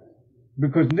God.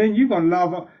 Because then you're going to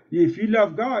love, if you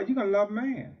love God, you're going to love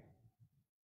man.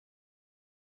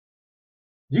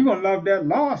 You're going to love that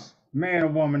lost man or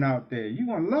woman out there. You're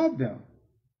going to love them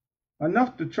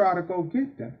enough to try to go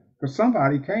get them. Because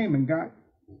somebody came and got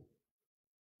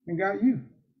you.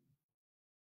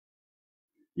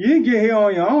 You didn't get here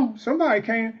on your own. Somebody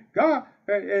came. God,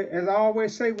 as I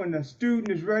always say, when the student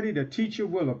is ready, the teacher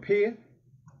will appear.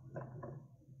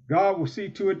 God will see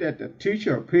to it that the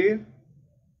teacher appears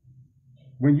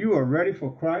when you are ready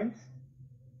for Christ.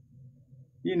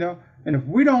 You know, and if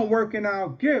we don't work in our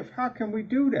gift, how can we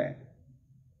do that?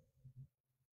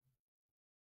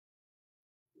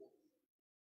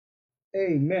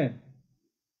 Amen.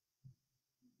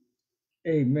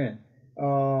 Amen.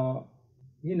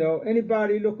 You know,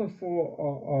 anybody looking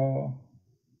for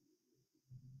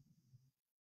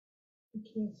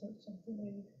Nakia said something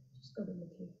later. Just go to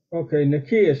Nakia. Okay,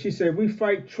 Nakia, she said, we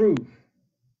fight truth.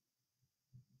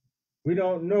 We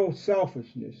don't know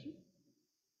selfishness.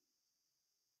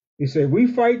 He said, we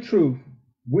fight truth.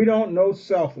 We don't know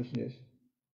selfishness.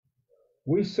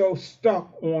 We so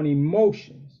stuck on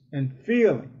emotions and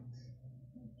feelings.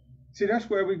 See, that's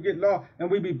where we get lost and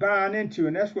we be buying into,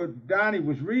 and that's what Donnie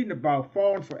was reading about,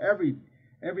 falling for every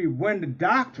wind of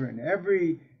doctrine,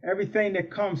 everything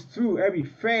that comes through, every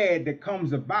fad that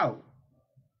comes about.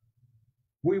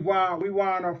 We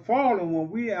wind up falling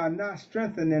when we are not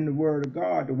strengthening the word of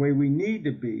God the way we need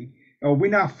to be, or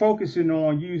we're not focusing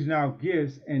on using our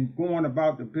gifts and going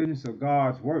about the business of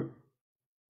God's work.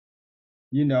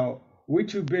 You know, we're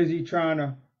too busy trying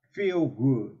to feel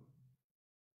good.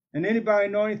 And anybody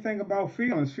know anything about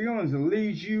feelings? Feelings will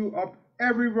lead you up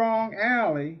every wrong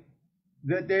alley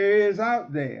that there is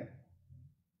out there,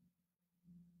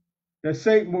 that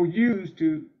Satan will use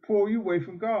to pull you away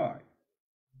from God.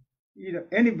 You know,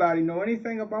 anybody know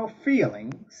anything about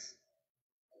feelings?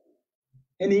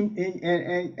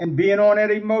 And being on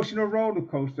that emotional roller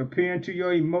coaster, appearing to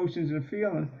your emotions and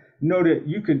feelings, know that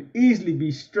you can easily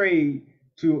be strayed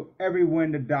to every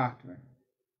wind of doctrine.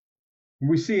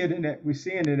 We're seeing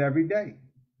it every day.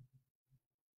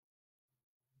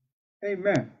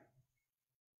 Amen.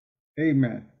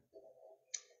 Amen.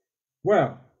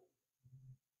 Well,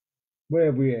 where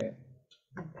are we at?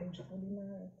 On page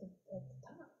 49 at the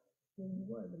top. Where you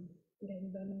were, we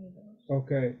haven't done any of those.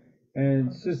 Okay.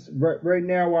 And just right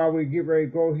now, while we get ready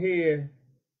to go here,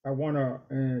 I want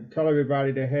to tell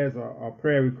everybody that has a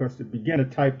prayer request to begin to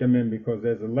type them in, because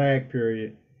there's a lag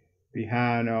period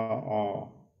behind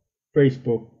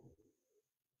Facebook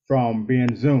from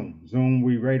being Zoom. Zoom,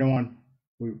 we right on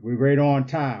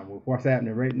time with what's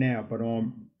happening right now, but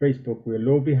on Facebook, we're a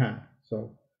little behind.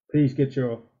 So please get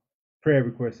your prayer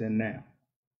requests in now.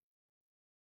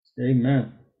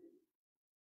 Amen.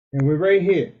 And we're right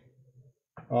here.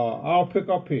 I'll pick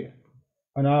up here.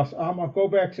 And I'm going to go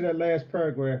back to that last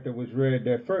paragraph that was read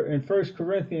there. In 1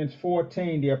 Corinthians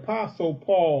 14, the Apostle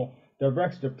Paul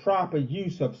directs the proper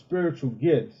use of spiritual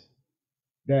gifts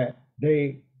that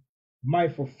they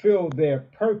might fulfill their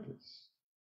purpose,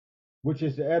 which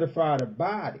is to edify the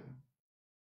body.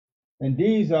 And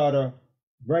these are the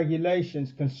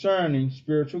regulations concerning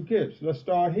spiritual gifts. Let's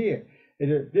start here.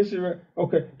 This is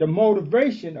okay. The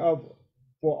motivation for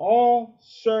all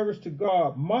service to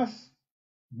God must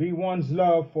be one's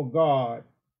love for God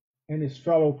and his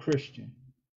fellow Christian.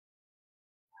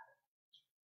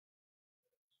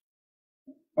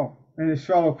 Oh, and his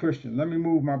fellow Christian. Let me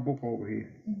move my book over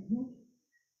here.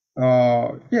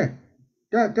 Yeah,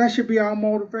 that should be our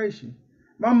motivation.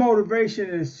 My motivation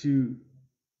is to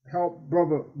help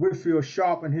Brother Whitfield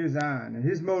sharpen his iron. And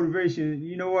his motivation,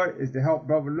 you know what, is to help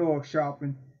Brother Lorick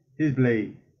sharpen his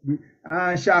blade.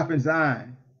 Iron sharpens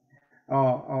iron.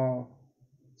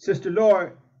 Sister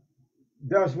Lorick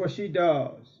does what she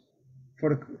does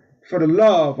for the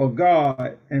love of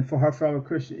God and for her fellow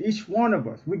Christians. Each one of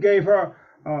us, we gave her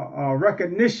a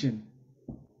recognition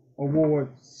award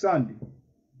Sunday.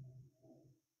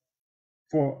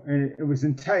 And it was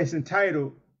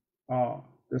entitled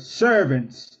the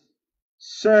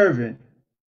Servant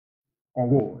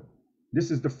Award.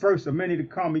 This is the first of many to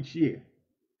come each year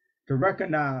to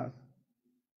recognize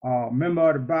a member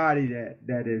of the body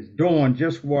that is doing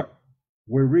just what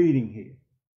we're reading here.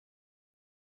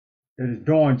 That is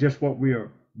doing just what we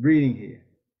are reading here.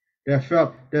 That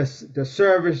felt the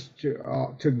service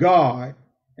to God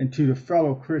and to the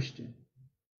fellow Christian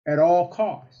at all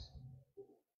costs.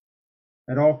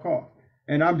 At all costs.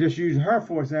 And I'm just using her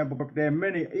for example, but there are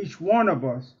many. Each one of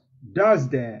us does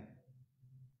that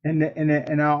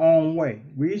in our own way.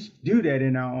 We each do that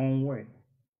in our own way,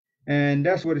 and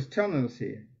that's what it's telling us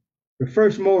here. The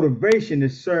first motivation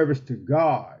is service to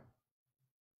God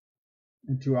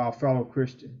and to our fellow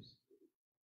Christians.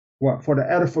 What? For the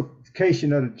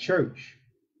edification of the church,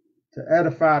 to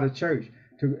edify the church,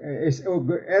 to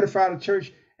edify the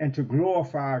church and to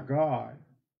glorify God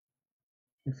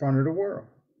in front of the world.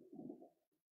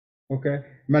 Okay.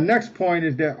 My next point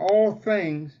is that all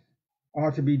things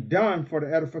are to be done for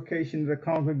the edification of the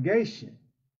congregation,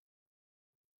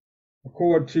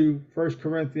 according to 1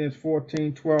 Corinthians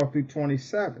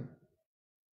 14:12-27.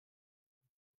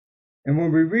 And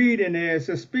when we read in there, it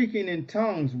says speaking in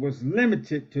tongues was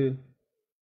limited to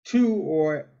 2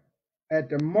 or at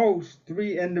the most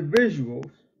 3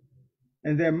 individuals,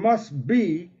 and there must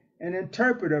be an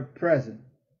interpreter present.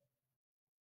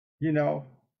 You know,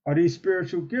 are these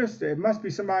spiritual gifts? There must be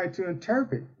somebody to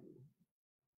interpret.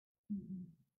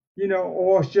 You know,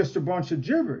 or it's just a bunch of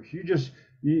gibberish.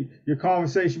 Your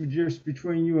conversation just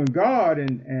between you and God,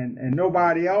 and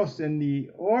nobody else in the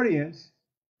audience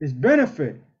is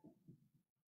benefiting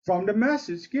from the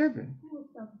message given.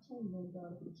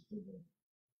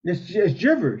 It's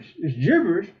gibberish. It's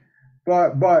gibberish,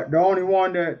 but the only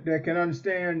one that can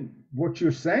understand what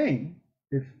you're saying,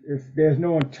 if there's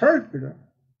no interpreter,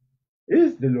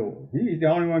 is the Lord. He's the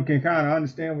only one can kind of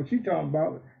understand what you're talking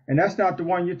about. And that's not the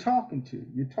one you're talking to.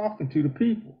 You're talking to the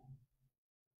people.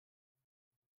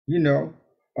 You know,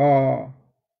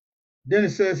 then it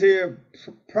says here,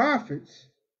 prophets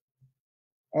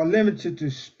are limited to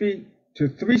speak to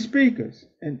 3 speakers,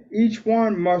 and each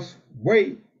one must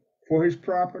wait for his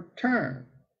proper turn.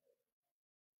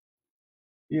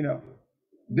 You know,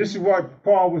 this is what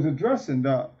Paul was addressing,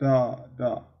 the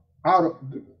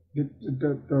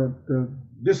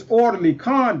disorderly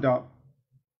conduct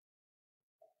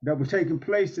that was taking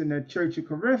place in the church of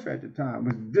Corinth at the time.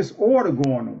 Was disorder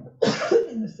going on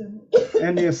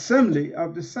in the assembly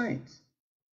of the saints.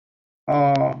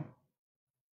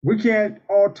 We can't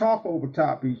all talk over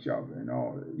top each other and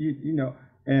all, you know,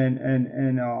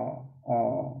 and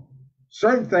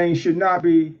certain things should not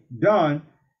be done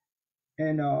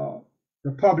in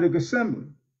the public assembly.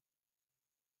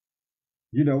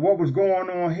 You know what was going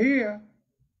on here.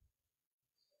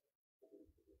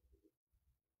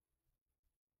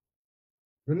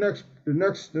 The next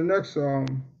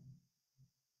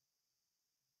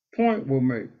point we'll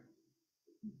make.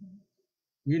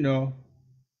 You know,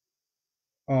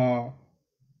 the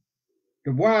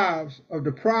wives of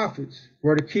the prophets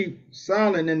were to keep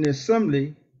silent in the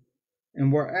assembly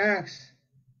and were asked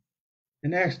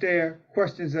their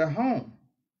questions at home.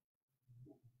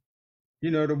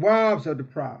 You know, the wives of the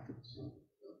prophets,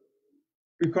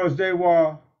 because they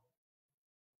were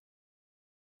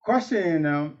questioning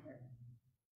them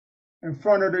in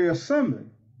front of the assembly,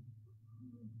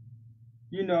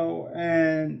 you know,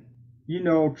 and, you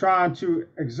know, trying to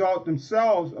exalt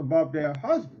themselves above their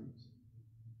husbands.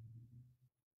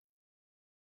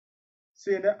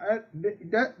 See,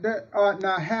 that ought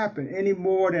not happen any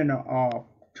more than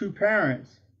 2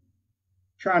 parents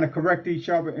trying to correct each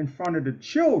other in front of the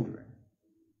children.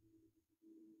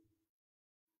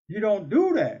 You don't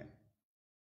do that.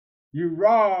 You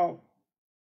rob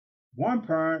one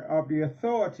parent of the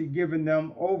authority given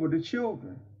them over the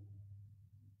children.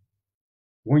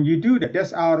 When you do that,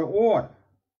 that's out of order.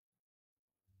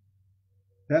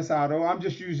 That's out of order. I'm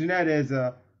just using that as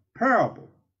a parable.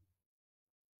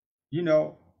 You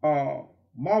know,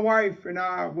 my wife and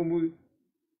I, when we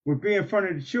would be in front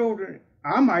of the children,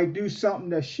 I might do something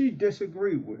that she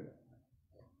disagreed with.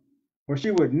 But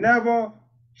she would never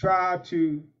try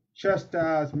to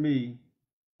chastise me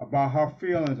about her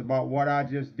feelings about what I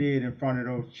just did in front of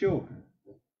those children.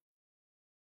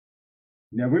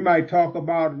 Now we might talk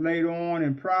about it later on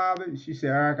in private. She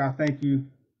said, Eric, I think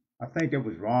it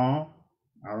was wrong.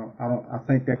 I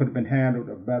think that could have been handled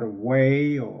a better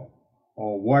way, or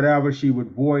whatever. She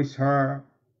would voice her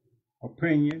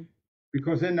opinion,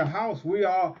 because in the house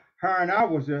her and I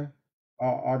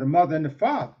are the mother and the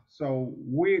father. So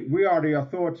we are the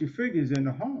authority figures in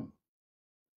the home.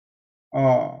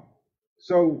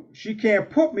 So she can't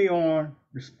put me on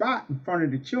the spot in front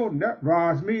of the children. That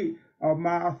robs me of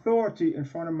my authority in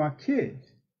front of my kids.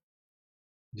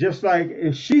 Just like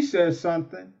if she says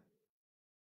something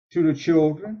to the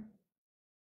children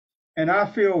and I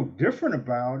feel different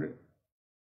about it,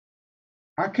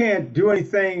 I can't do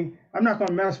anything. I'm not going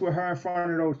to mess with her in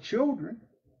front of those children.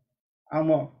 I'm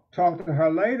going to talk to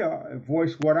her later and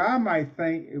voice what I might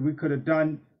think we could have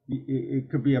done.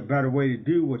 It could be a better way to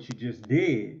do what you just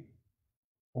did,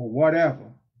 or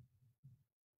whatever.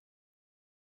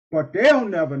 But they'll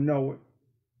never know it,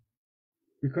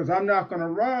 because I'm not going to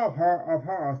rob her of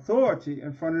her authority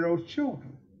in front of those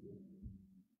children.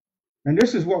 And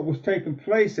this is what was taking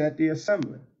place at the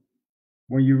assembly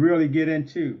when you really get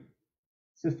into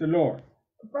Sister Lorick.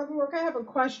 Brother Rourke, I have a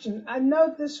question. I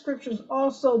know this scripture is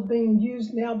also being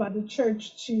used now by the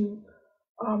church to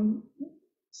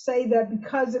say that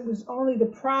because it was only the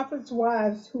prophets'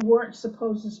 wives who weren't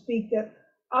supposed to speak, that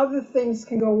other things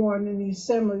can go on in the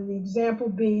assembly. The example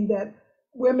being that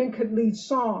women could lead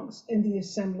songs in the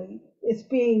assembly. It's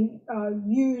being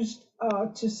used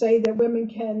to say that women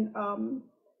can,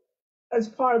 as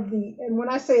part of and when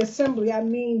I say assembly, I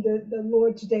mean the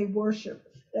Lord's Day worship,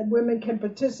 that women can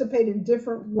participate in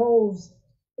different roles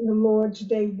in the Lord's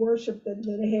Day worship that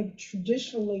they have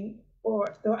traditionally,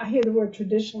 or I hear the word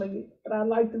traditionally, but I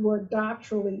like the word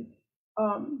doctrinally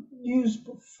used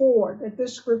before, that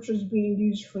this scripture is being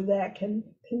used for that. Can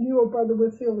you or Brother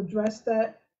Whitfield address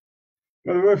that?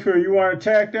 Brother Whitfield, you want to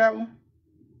attack that one?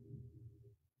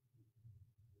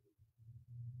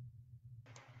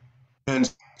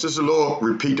 And Sister Laura,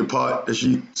 repeat the part that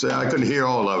she said. I couldn't hear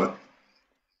all of it.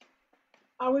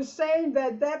 I was saying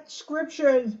that scripture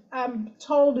is, I'm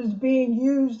told, is being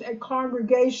used at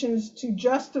congregations to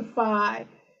justify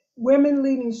women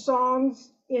leading songs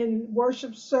in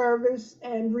worship service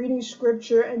and reading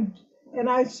scripture, and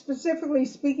I specifically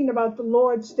speaking about the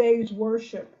Lord's Day's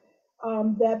worship,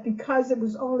 that because it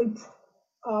was only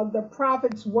the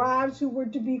prophets' wives who were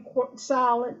to be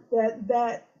silent,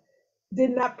 that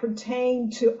did not pertain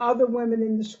to other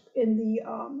women in the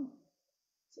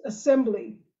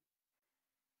assembly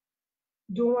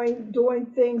doing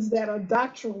things that are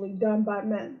doctrinally done by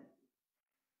men.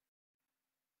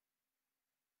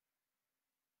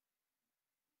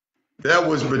 That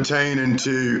was pertaining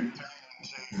to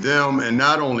them, and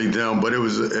not only them, but it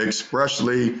was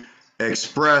expressly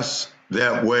expressed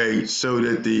that way so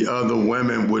that the other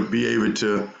women would be able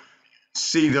to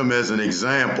see them as an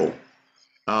example.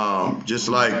 Just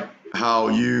like how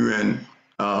you and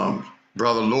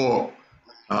Brother Lord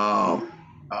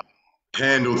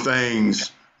handle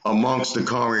things amongst the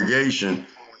congregation,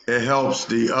 it helps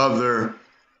the other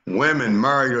women,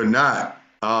 married or not,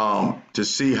 to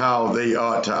see how they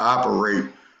ought to operate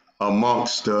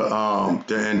amongst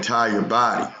the entire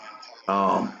body,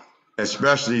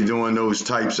 especially doing those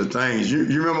types of things. You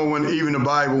remember when even the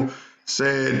Bible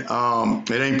said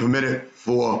it ain't permitted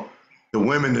for the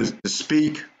women to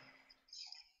speak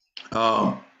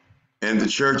in the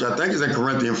church? I think it's in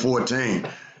Corinthians 14.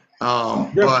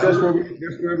 That's where we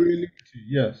allude to,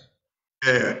 yes.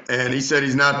 Yeah, and he said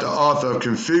he's not the author of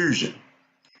confusion.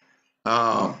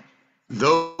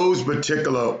 Those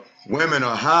particular women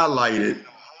are highlighted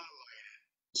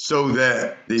so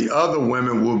that the other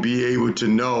women will be able to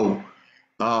know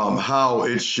how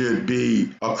it should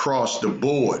be across the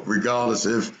board, regardless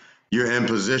if you're in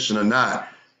position or not,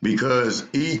 because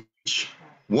each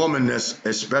woman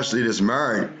especially that's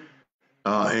married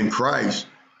in Christ,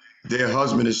 their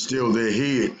husband is still their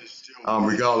head,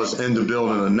 regardless in the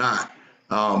building or not.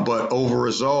 But over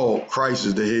us all, Christ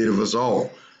is the head of us all.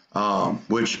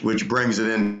 which brings it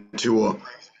into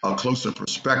a closer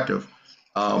perspective.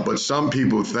 But some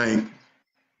people think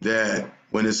that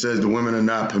when it says the women are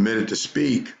not permitted to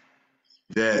speak,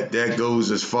 that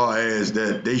goes as far as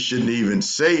that they shouldn't even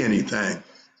say anything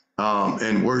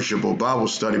in worship or Bible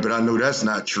study. But I know that's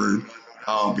not true,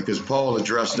 because Paul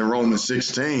addressed in Romans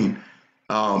 16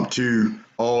 to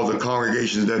all the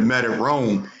congregations that met at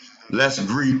Rome, let's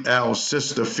greet our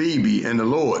sister Phoebe in the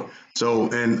Lord. So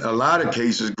in a lot of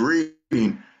cases,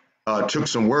 greeting took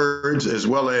some words as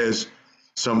well as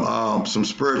some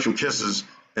spiritual kisses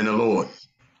in the Lord.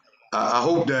 I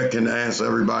hope that can answer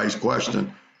everybody's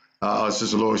question,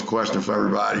 Sister Lori's question for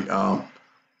everybody,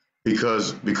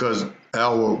 because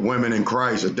our women in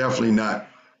Christ are definitely not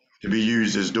to be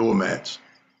used as doormats.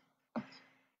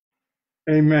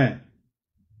 Amen.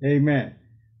 Amen.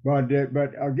 But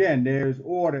again, there's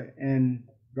order in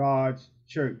God's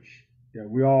church that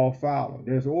we all follow.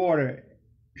 There's order,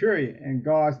 period, in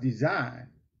God's design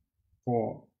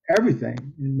for everything.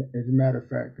 As a matter of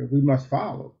fact, that we must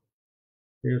follow.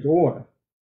 There's order.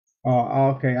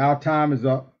 Okay, our time is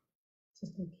up.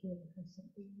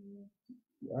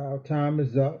 Our time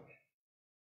is up.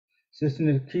 Sister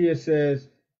Nakia says,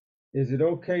 is it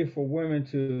okay for women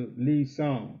to lead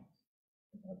songs?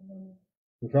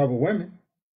 With other women?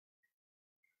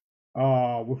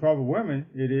 With other women,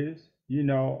 it is. With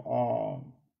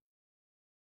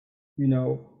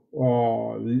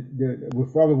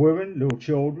other women, little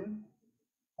children,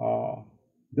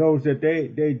 those that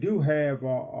they do have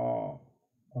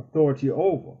authority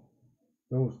over,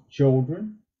 those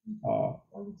children.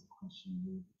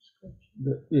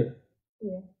 Yeah.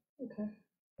 Okay.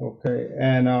 Okay.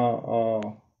 And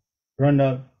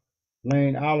Brenda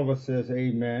Lane Oliver says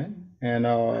amen. And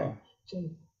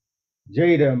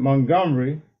Jada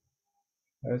Montgomery,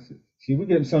 see, we're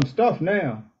getting some stuff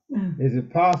now. Is it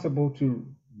possible to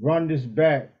run this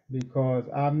back because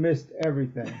I missed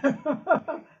everything?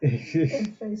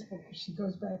 In Facebook, if she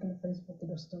goes back into Facebook,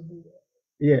 it'll still be there.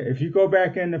 Yeah, if you go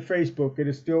back into Facebook,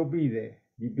 it'll still be there.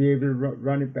 You'll be able to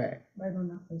run it back. Right on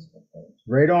our Facebook page.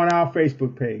 Right on our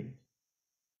Facebook page.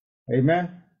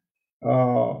 Amen.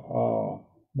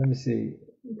 Let me see.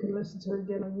 You can listen to it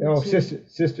again on YouTube. Oh,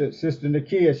 Sister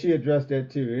Nakia, she addressed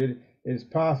that too. It is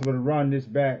possible to run this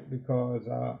back because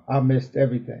I missed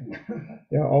everything.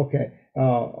 Yeah, okay. I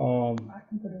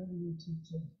can put it on YouTube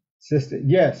too. Sister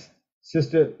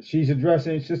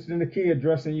Nakia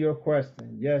addressing your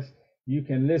question. Yes, you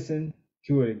can listen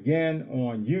to it again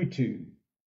on YouTube.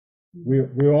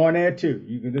 We're on there too.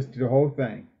 You can listen to the whole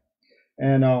thing.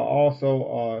 And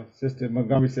also, Sister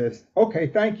Montgomery says, okay,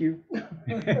 thank you.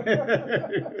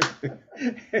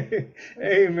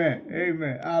 Amen.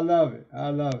 Amen. I love it. I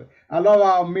love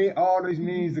all these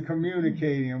means of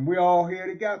communicating, and we're all here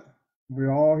together.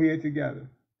 We're all here together.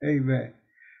 Amen.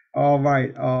 All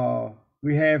right.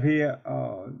 We have here,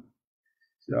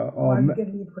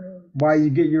 while you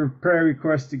get your prayer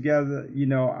requests together,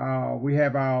 we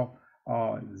have our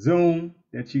Zoom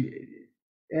that you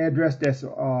address that's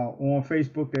on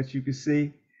Facebook that you can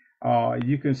see.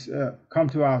 You can come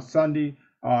to our Sunday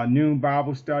noon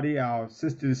Bible study. Our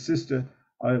sister to sister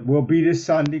will be this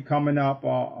Sunday coming up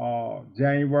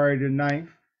January the 9th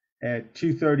at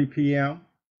 2:30 p.m.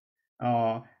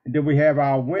 And then we have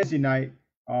our Wednesday night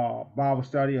Bible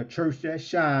study, A Church That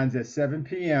Shines, at 7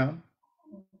 p.m.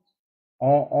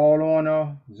 All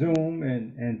on Zoom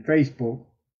and Facebook.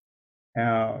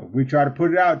 We try to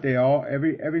put it out there,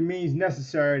 every means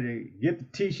necessary to get the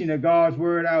teaching of God's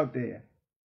word out there.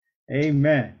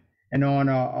 Amen. And on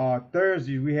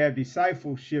Thursdays, we have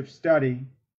discipleship study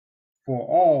for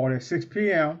all at 6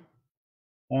 p.m.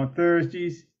 on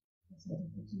Thursdays.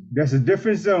 That's a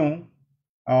different Zoom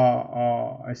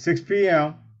at 6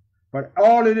 p.m. But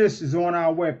all of this is on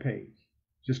our webpage.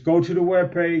 Just go to the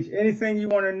webpage. Anything you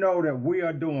want to know that we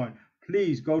are doing,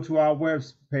 please go to our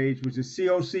webpage, which is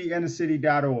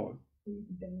cocinnercity.org.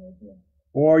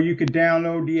 Or you can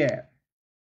download the app.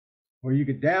 We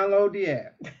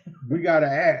got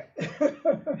an app.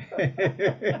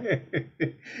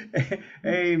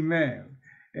 Amen.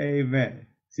 Amen.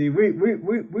 See, we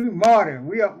modern.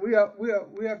 We up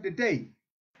to date.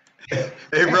 Hey,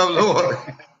 Brother Lord.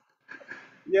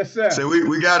 Yes, sir. So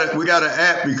we got an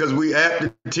app because we apt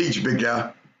to teach, big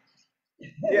guy.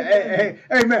 Yeah, hey,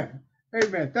 amen.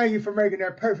 Amen. Thank you for making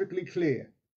that perfectly clear.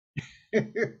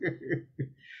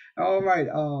 All right.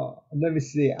 Let me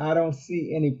see. I don't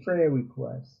see any prayer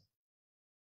requests.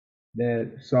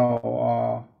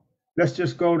 So let's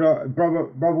just go to Brother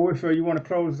Whitfield. You want to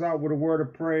close us out with a word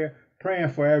of prayer, praying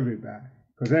for everybody,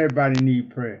 because everybody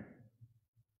needs prayer.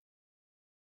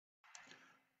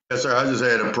 Yes, sir. I just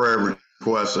had a prayer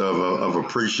request of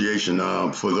appreciation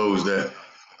for those that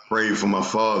prayed for my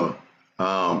father,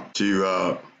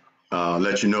 to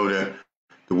let you know that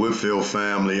the Whitfield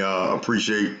family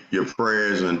appreciate your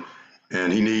prayers, and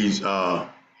he needs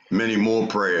many more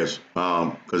prayers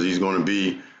because he's going to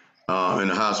be in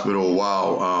the hospital a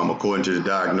while, according to the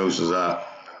diagnosis I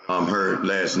heard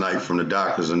last night from the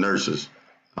doctors and nurses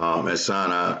at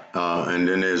Sinai, and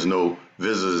then there's no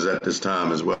visitors at this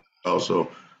time as well. So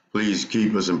please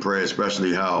keep us in prayer,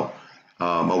 especially how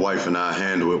my wife and I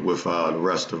handle it with the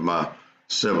rest of my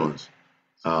siblings.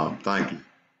 Thank you.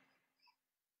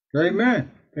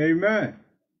 Amen. Amen.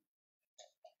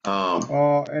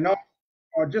 And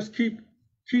just keep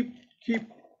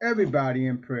everybody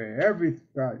in prayer,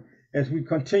 everybody, as we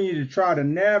continue to try to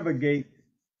navigate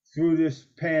through this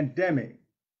pandemic,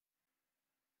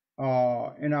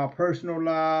 in our personal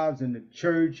lives, in the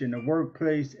church, in the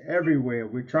workplace, everywhere.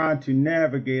 We're trying to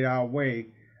navigate our way,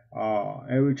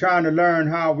 and we're trying to learn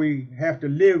how we have to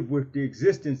live with the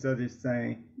existence of this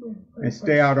thing and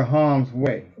stay out of harm's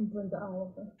way.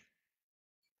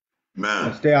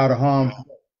 Man. Stay out of harm's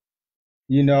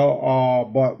way.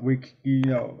 But we,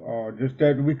 just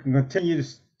that we can continue to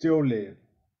still live.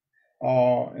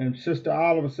 And Sister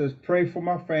Oliver says, pray for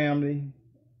my family.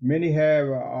 Many have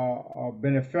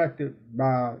been affected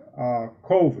by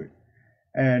COVID.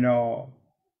 And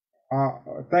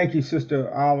thank you,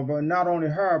 Sister Oliver. Not only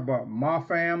her, but my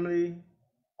family,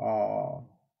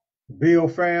 Beale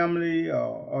family,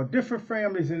 different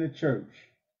families in the church.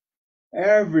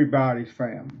 Everybody's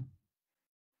family.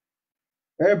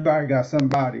 Everybody got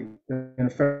somebody that's been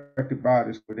affected by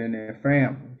this within their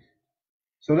families.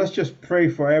 So let's just pray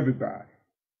for everybody.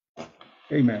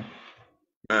 Amen.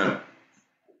 Amen.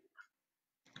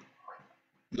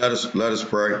 Let us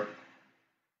pray.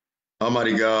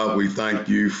 Almighty God, we thank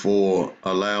you for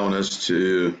allowing us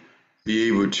to be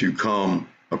able to come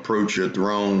approach your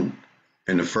throne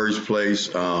in the first place,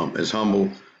 as humble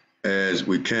as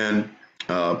we can,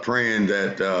 praying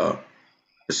that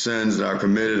the sins that are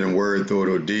committed in word, thought,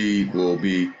 or deed will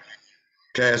be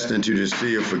cast into the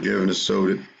sea of forgiveness, so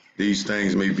that these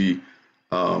things may be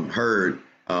heard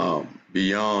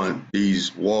beyond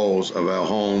these walls of our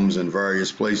homes and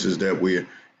various places that we're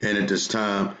in at this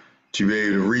time, to be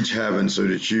able to reach heaven so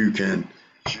that you can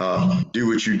do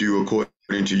what you do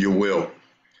according to your will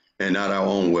and not our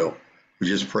own will. We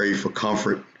just pray for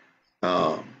comfort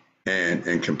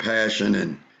and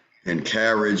compassion and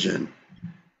courage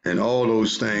and all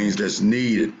those things that's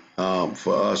needed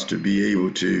for us to be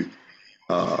able to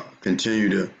continue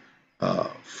to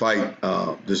fight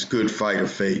this good fight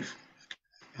of faith.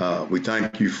 We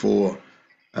thank you for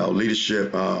our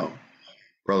leadership,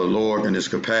 Brother Lorick, in his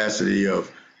capacity of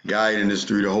guiding us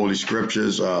through the Holy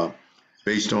Scriptures,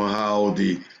 based on how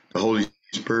the Holy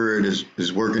Spirit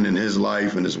is working in his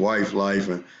life and his wife's life.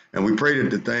 And we pray that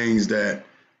the things that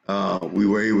we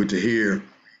were able to hear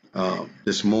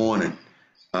this morning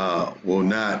will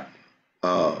not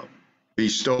be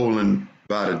stolen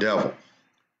by the devil.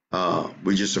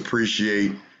 We just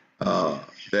appreciate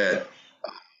that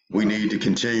we need to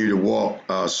continue to walk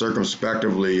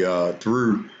circumspectively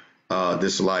through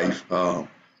this life,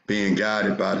 being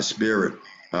guided by the Spirit.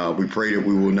 We pray that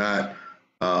we will not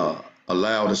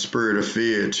allow the spirit of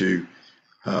fear to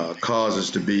cause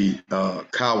us to be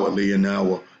cowardly in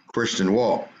our Christian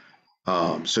walk,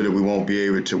 so that we won't be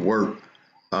able to work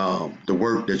the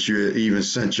work that you even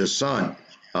sent your son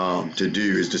to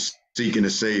do, is to seek and to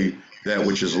save that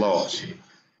which is lost.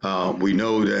 We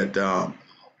know that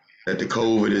that the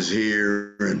COVID is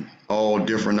here and all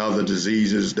different other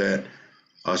diseases that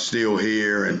are still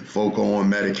here, and folk on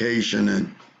medication,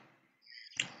 and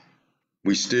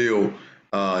we still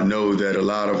know that a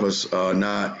lot of us are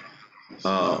not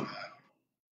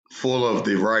full of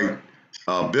the right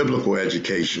biblical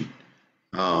education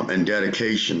and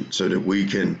dedication, so that we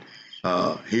can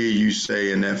hear you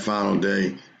say in that final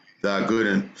day, thy good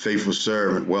and faithful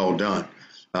servant, well done.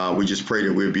 We just pray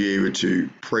that we'll be able to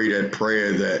pray that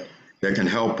prayer that can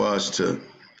help us to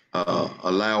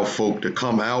allow folk to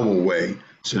come our way,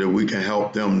 so that we can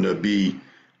help them to be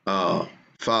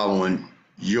following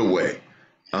your way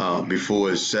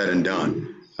before it's said and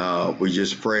done. We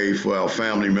just pray for our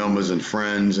family members and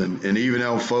friends and even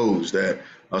our foes that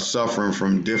are suffering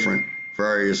from different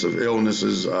various of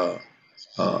illnesses,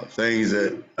 things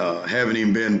that haven't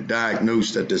even been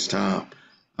diagnosed at this time,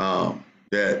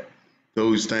 that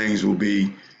those things will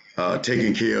be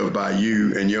taken care of by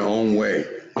you in your own way,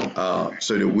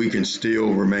 so that we can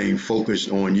still remain focused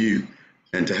on you,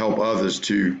 and to help others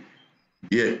to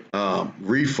get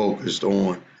refocused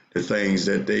on the things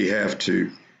that they have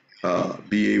to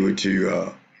be able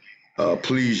to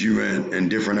please you in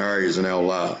different areas in our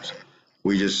lives.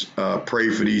 We just pray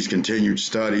for these continued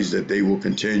studies, that they will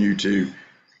continue to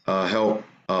help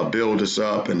build us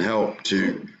up and help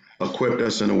to equip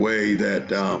us in a way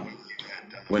that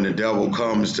when the devil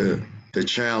comes to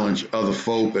challenge other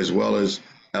folk as well as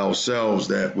ourselves,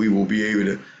 that we will be able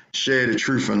to share the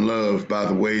truth and love by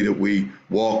the way that we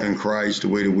walk in Christ, the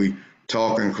way that we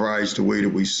talk in Christ, the way that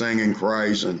we sing in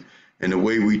Christ, and the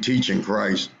way we teach in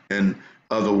Christ, and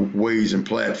other ways and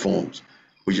platforms.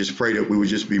 We just pray that we would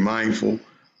just be mindful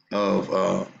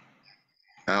of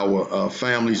our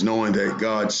families, knowing that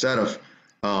God set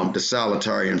up the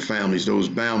solitary families, those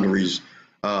boundaries,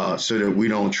 so that we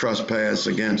don't trespass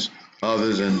against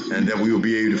others, and that we will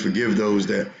be able to forgive those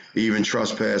that even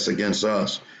trespass against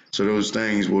us. So those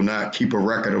things will not keep a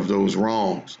record of those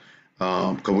wrongs,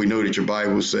 because we know that your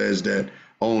Bible says that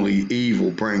only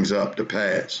evil brings up the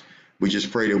past. We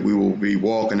just pray that we will be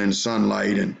walking in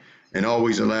sunlight and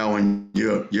always allowing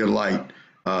your light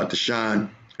to shine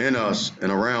in us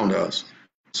and around us,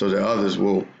 so that others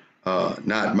will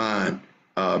not mind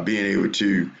being able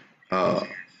to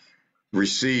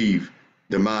receive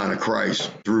the mind of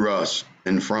Christ through us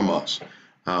and from us.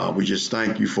 We just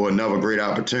thank you for another great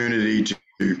opportunity to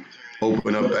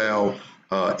open up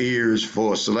our ears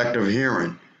for selective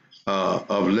hearing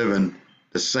of living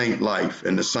the saint life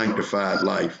and the sanctified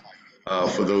life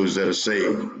for those that are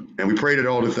saved. And we pray that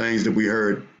all the things that we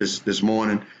heard this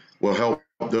morning will help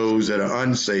those that are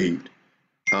unsaved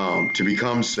to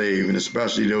become saved, and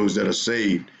especially those that are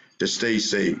saved to stay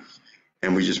saved.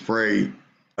 And we just pray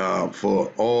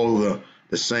for all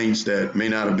the saints that may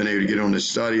not have been able to get on this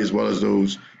study, as well as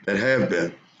those that have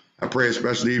been. I pray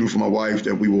especially even for my wife,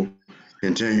 that we will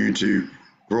continue to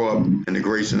grow up in the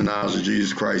grace and the knowledge of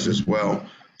Jesus Christ as well,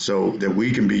 so that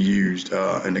we can be used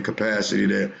in the capacity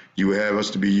that you have us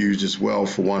to be used as well,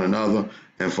 for one another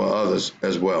and for others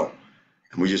as well.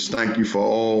 And we just thank you for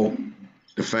all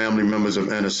the family members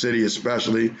of Inner City,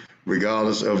 especially,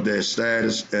 regardless of their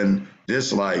status in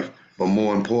this life, but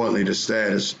more importantly, the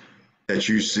status that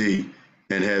you see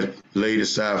and have laid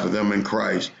aside for them in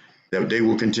Christ, that they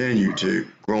will continue to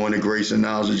grow in the grace and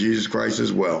knowledge of Jesus Christ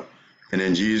as well. And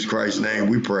in Jesus Christ's name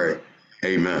we pray.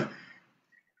 Amen.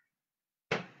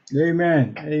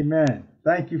 Amen. Amen.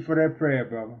 Thank you for that prayer,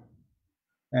 brother.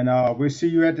 And we'll see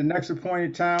you at the next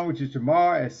appointed time, which is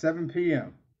tomorrow at 7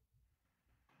 p.m.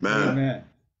 Man. Amen.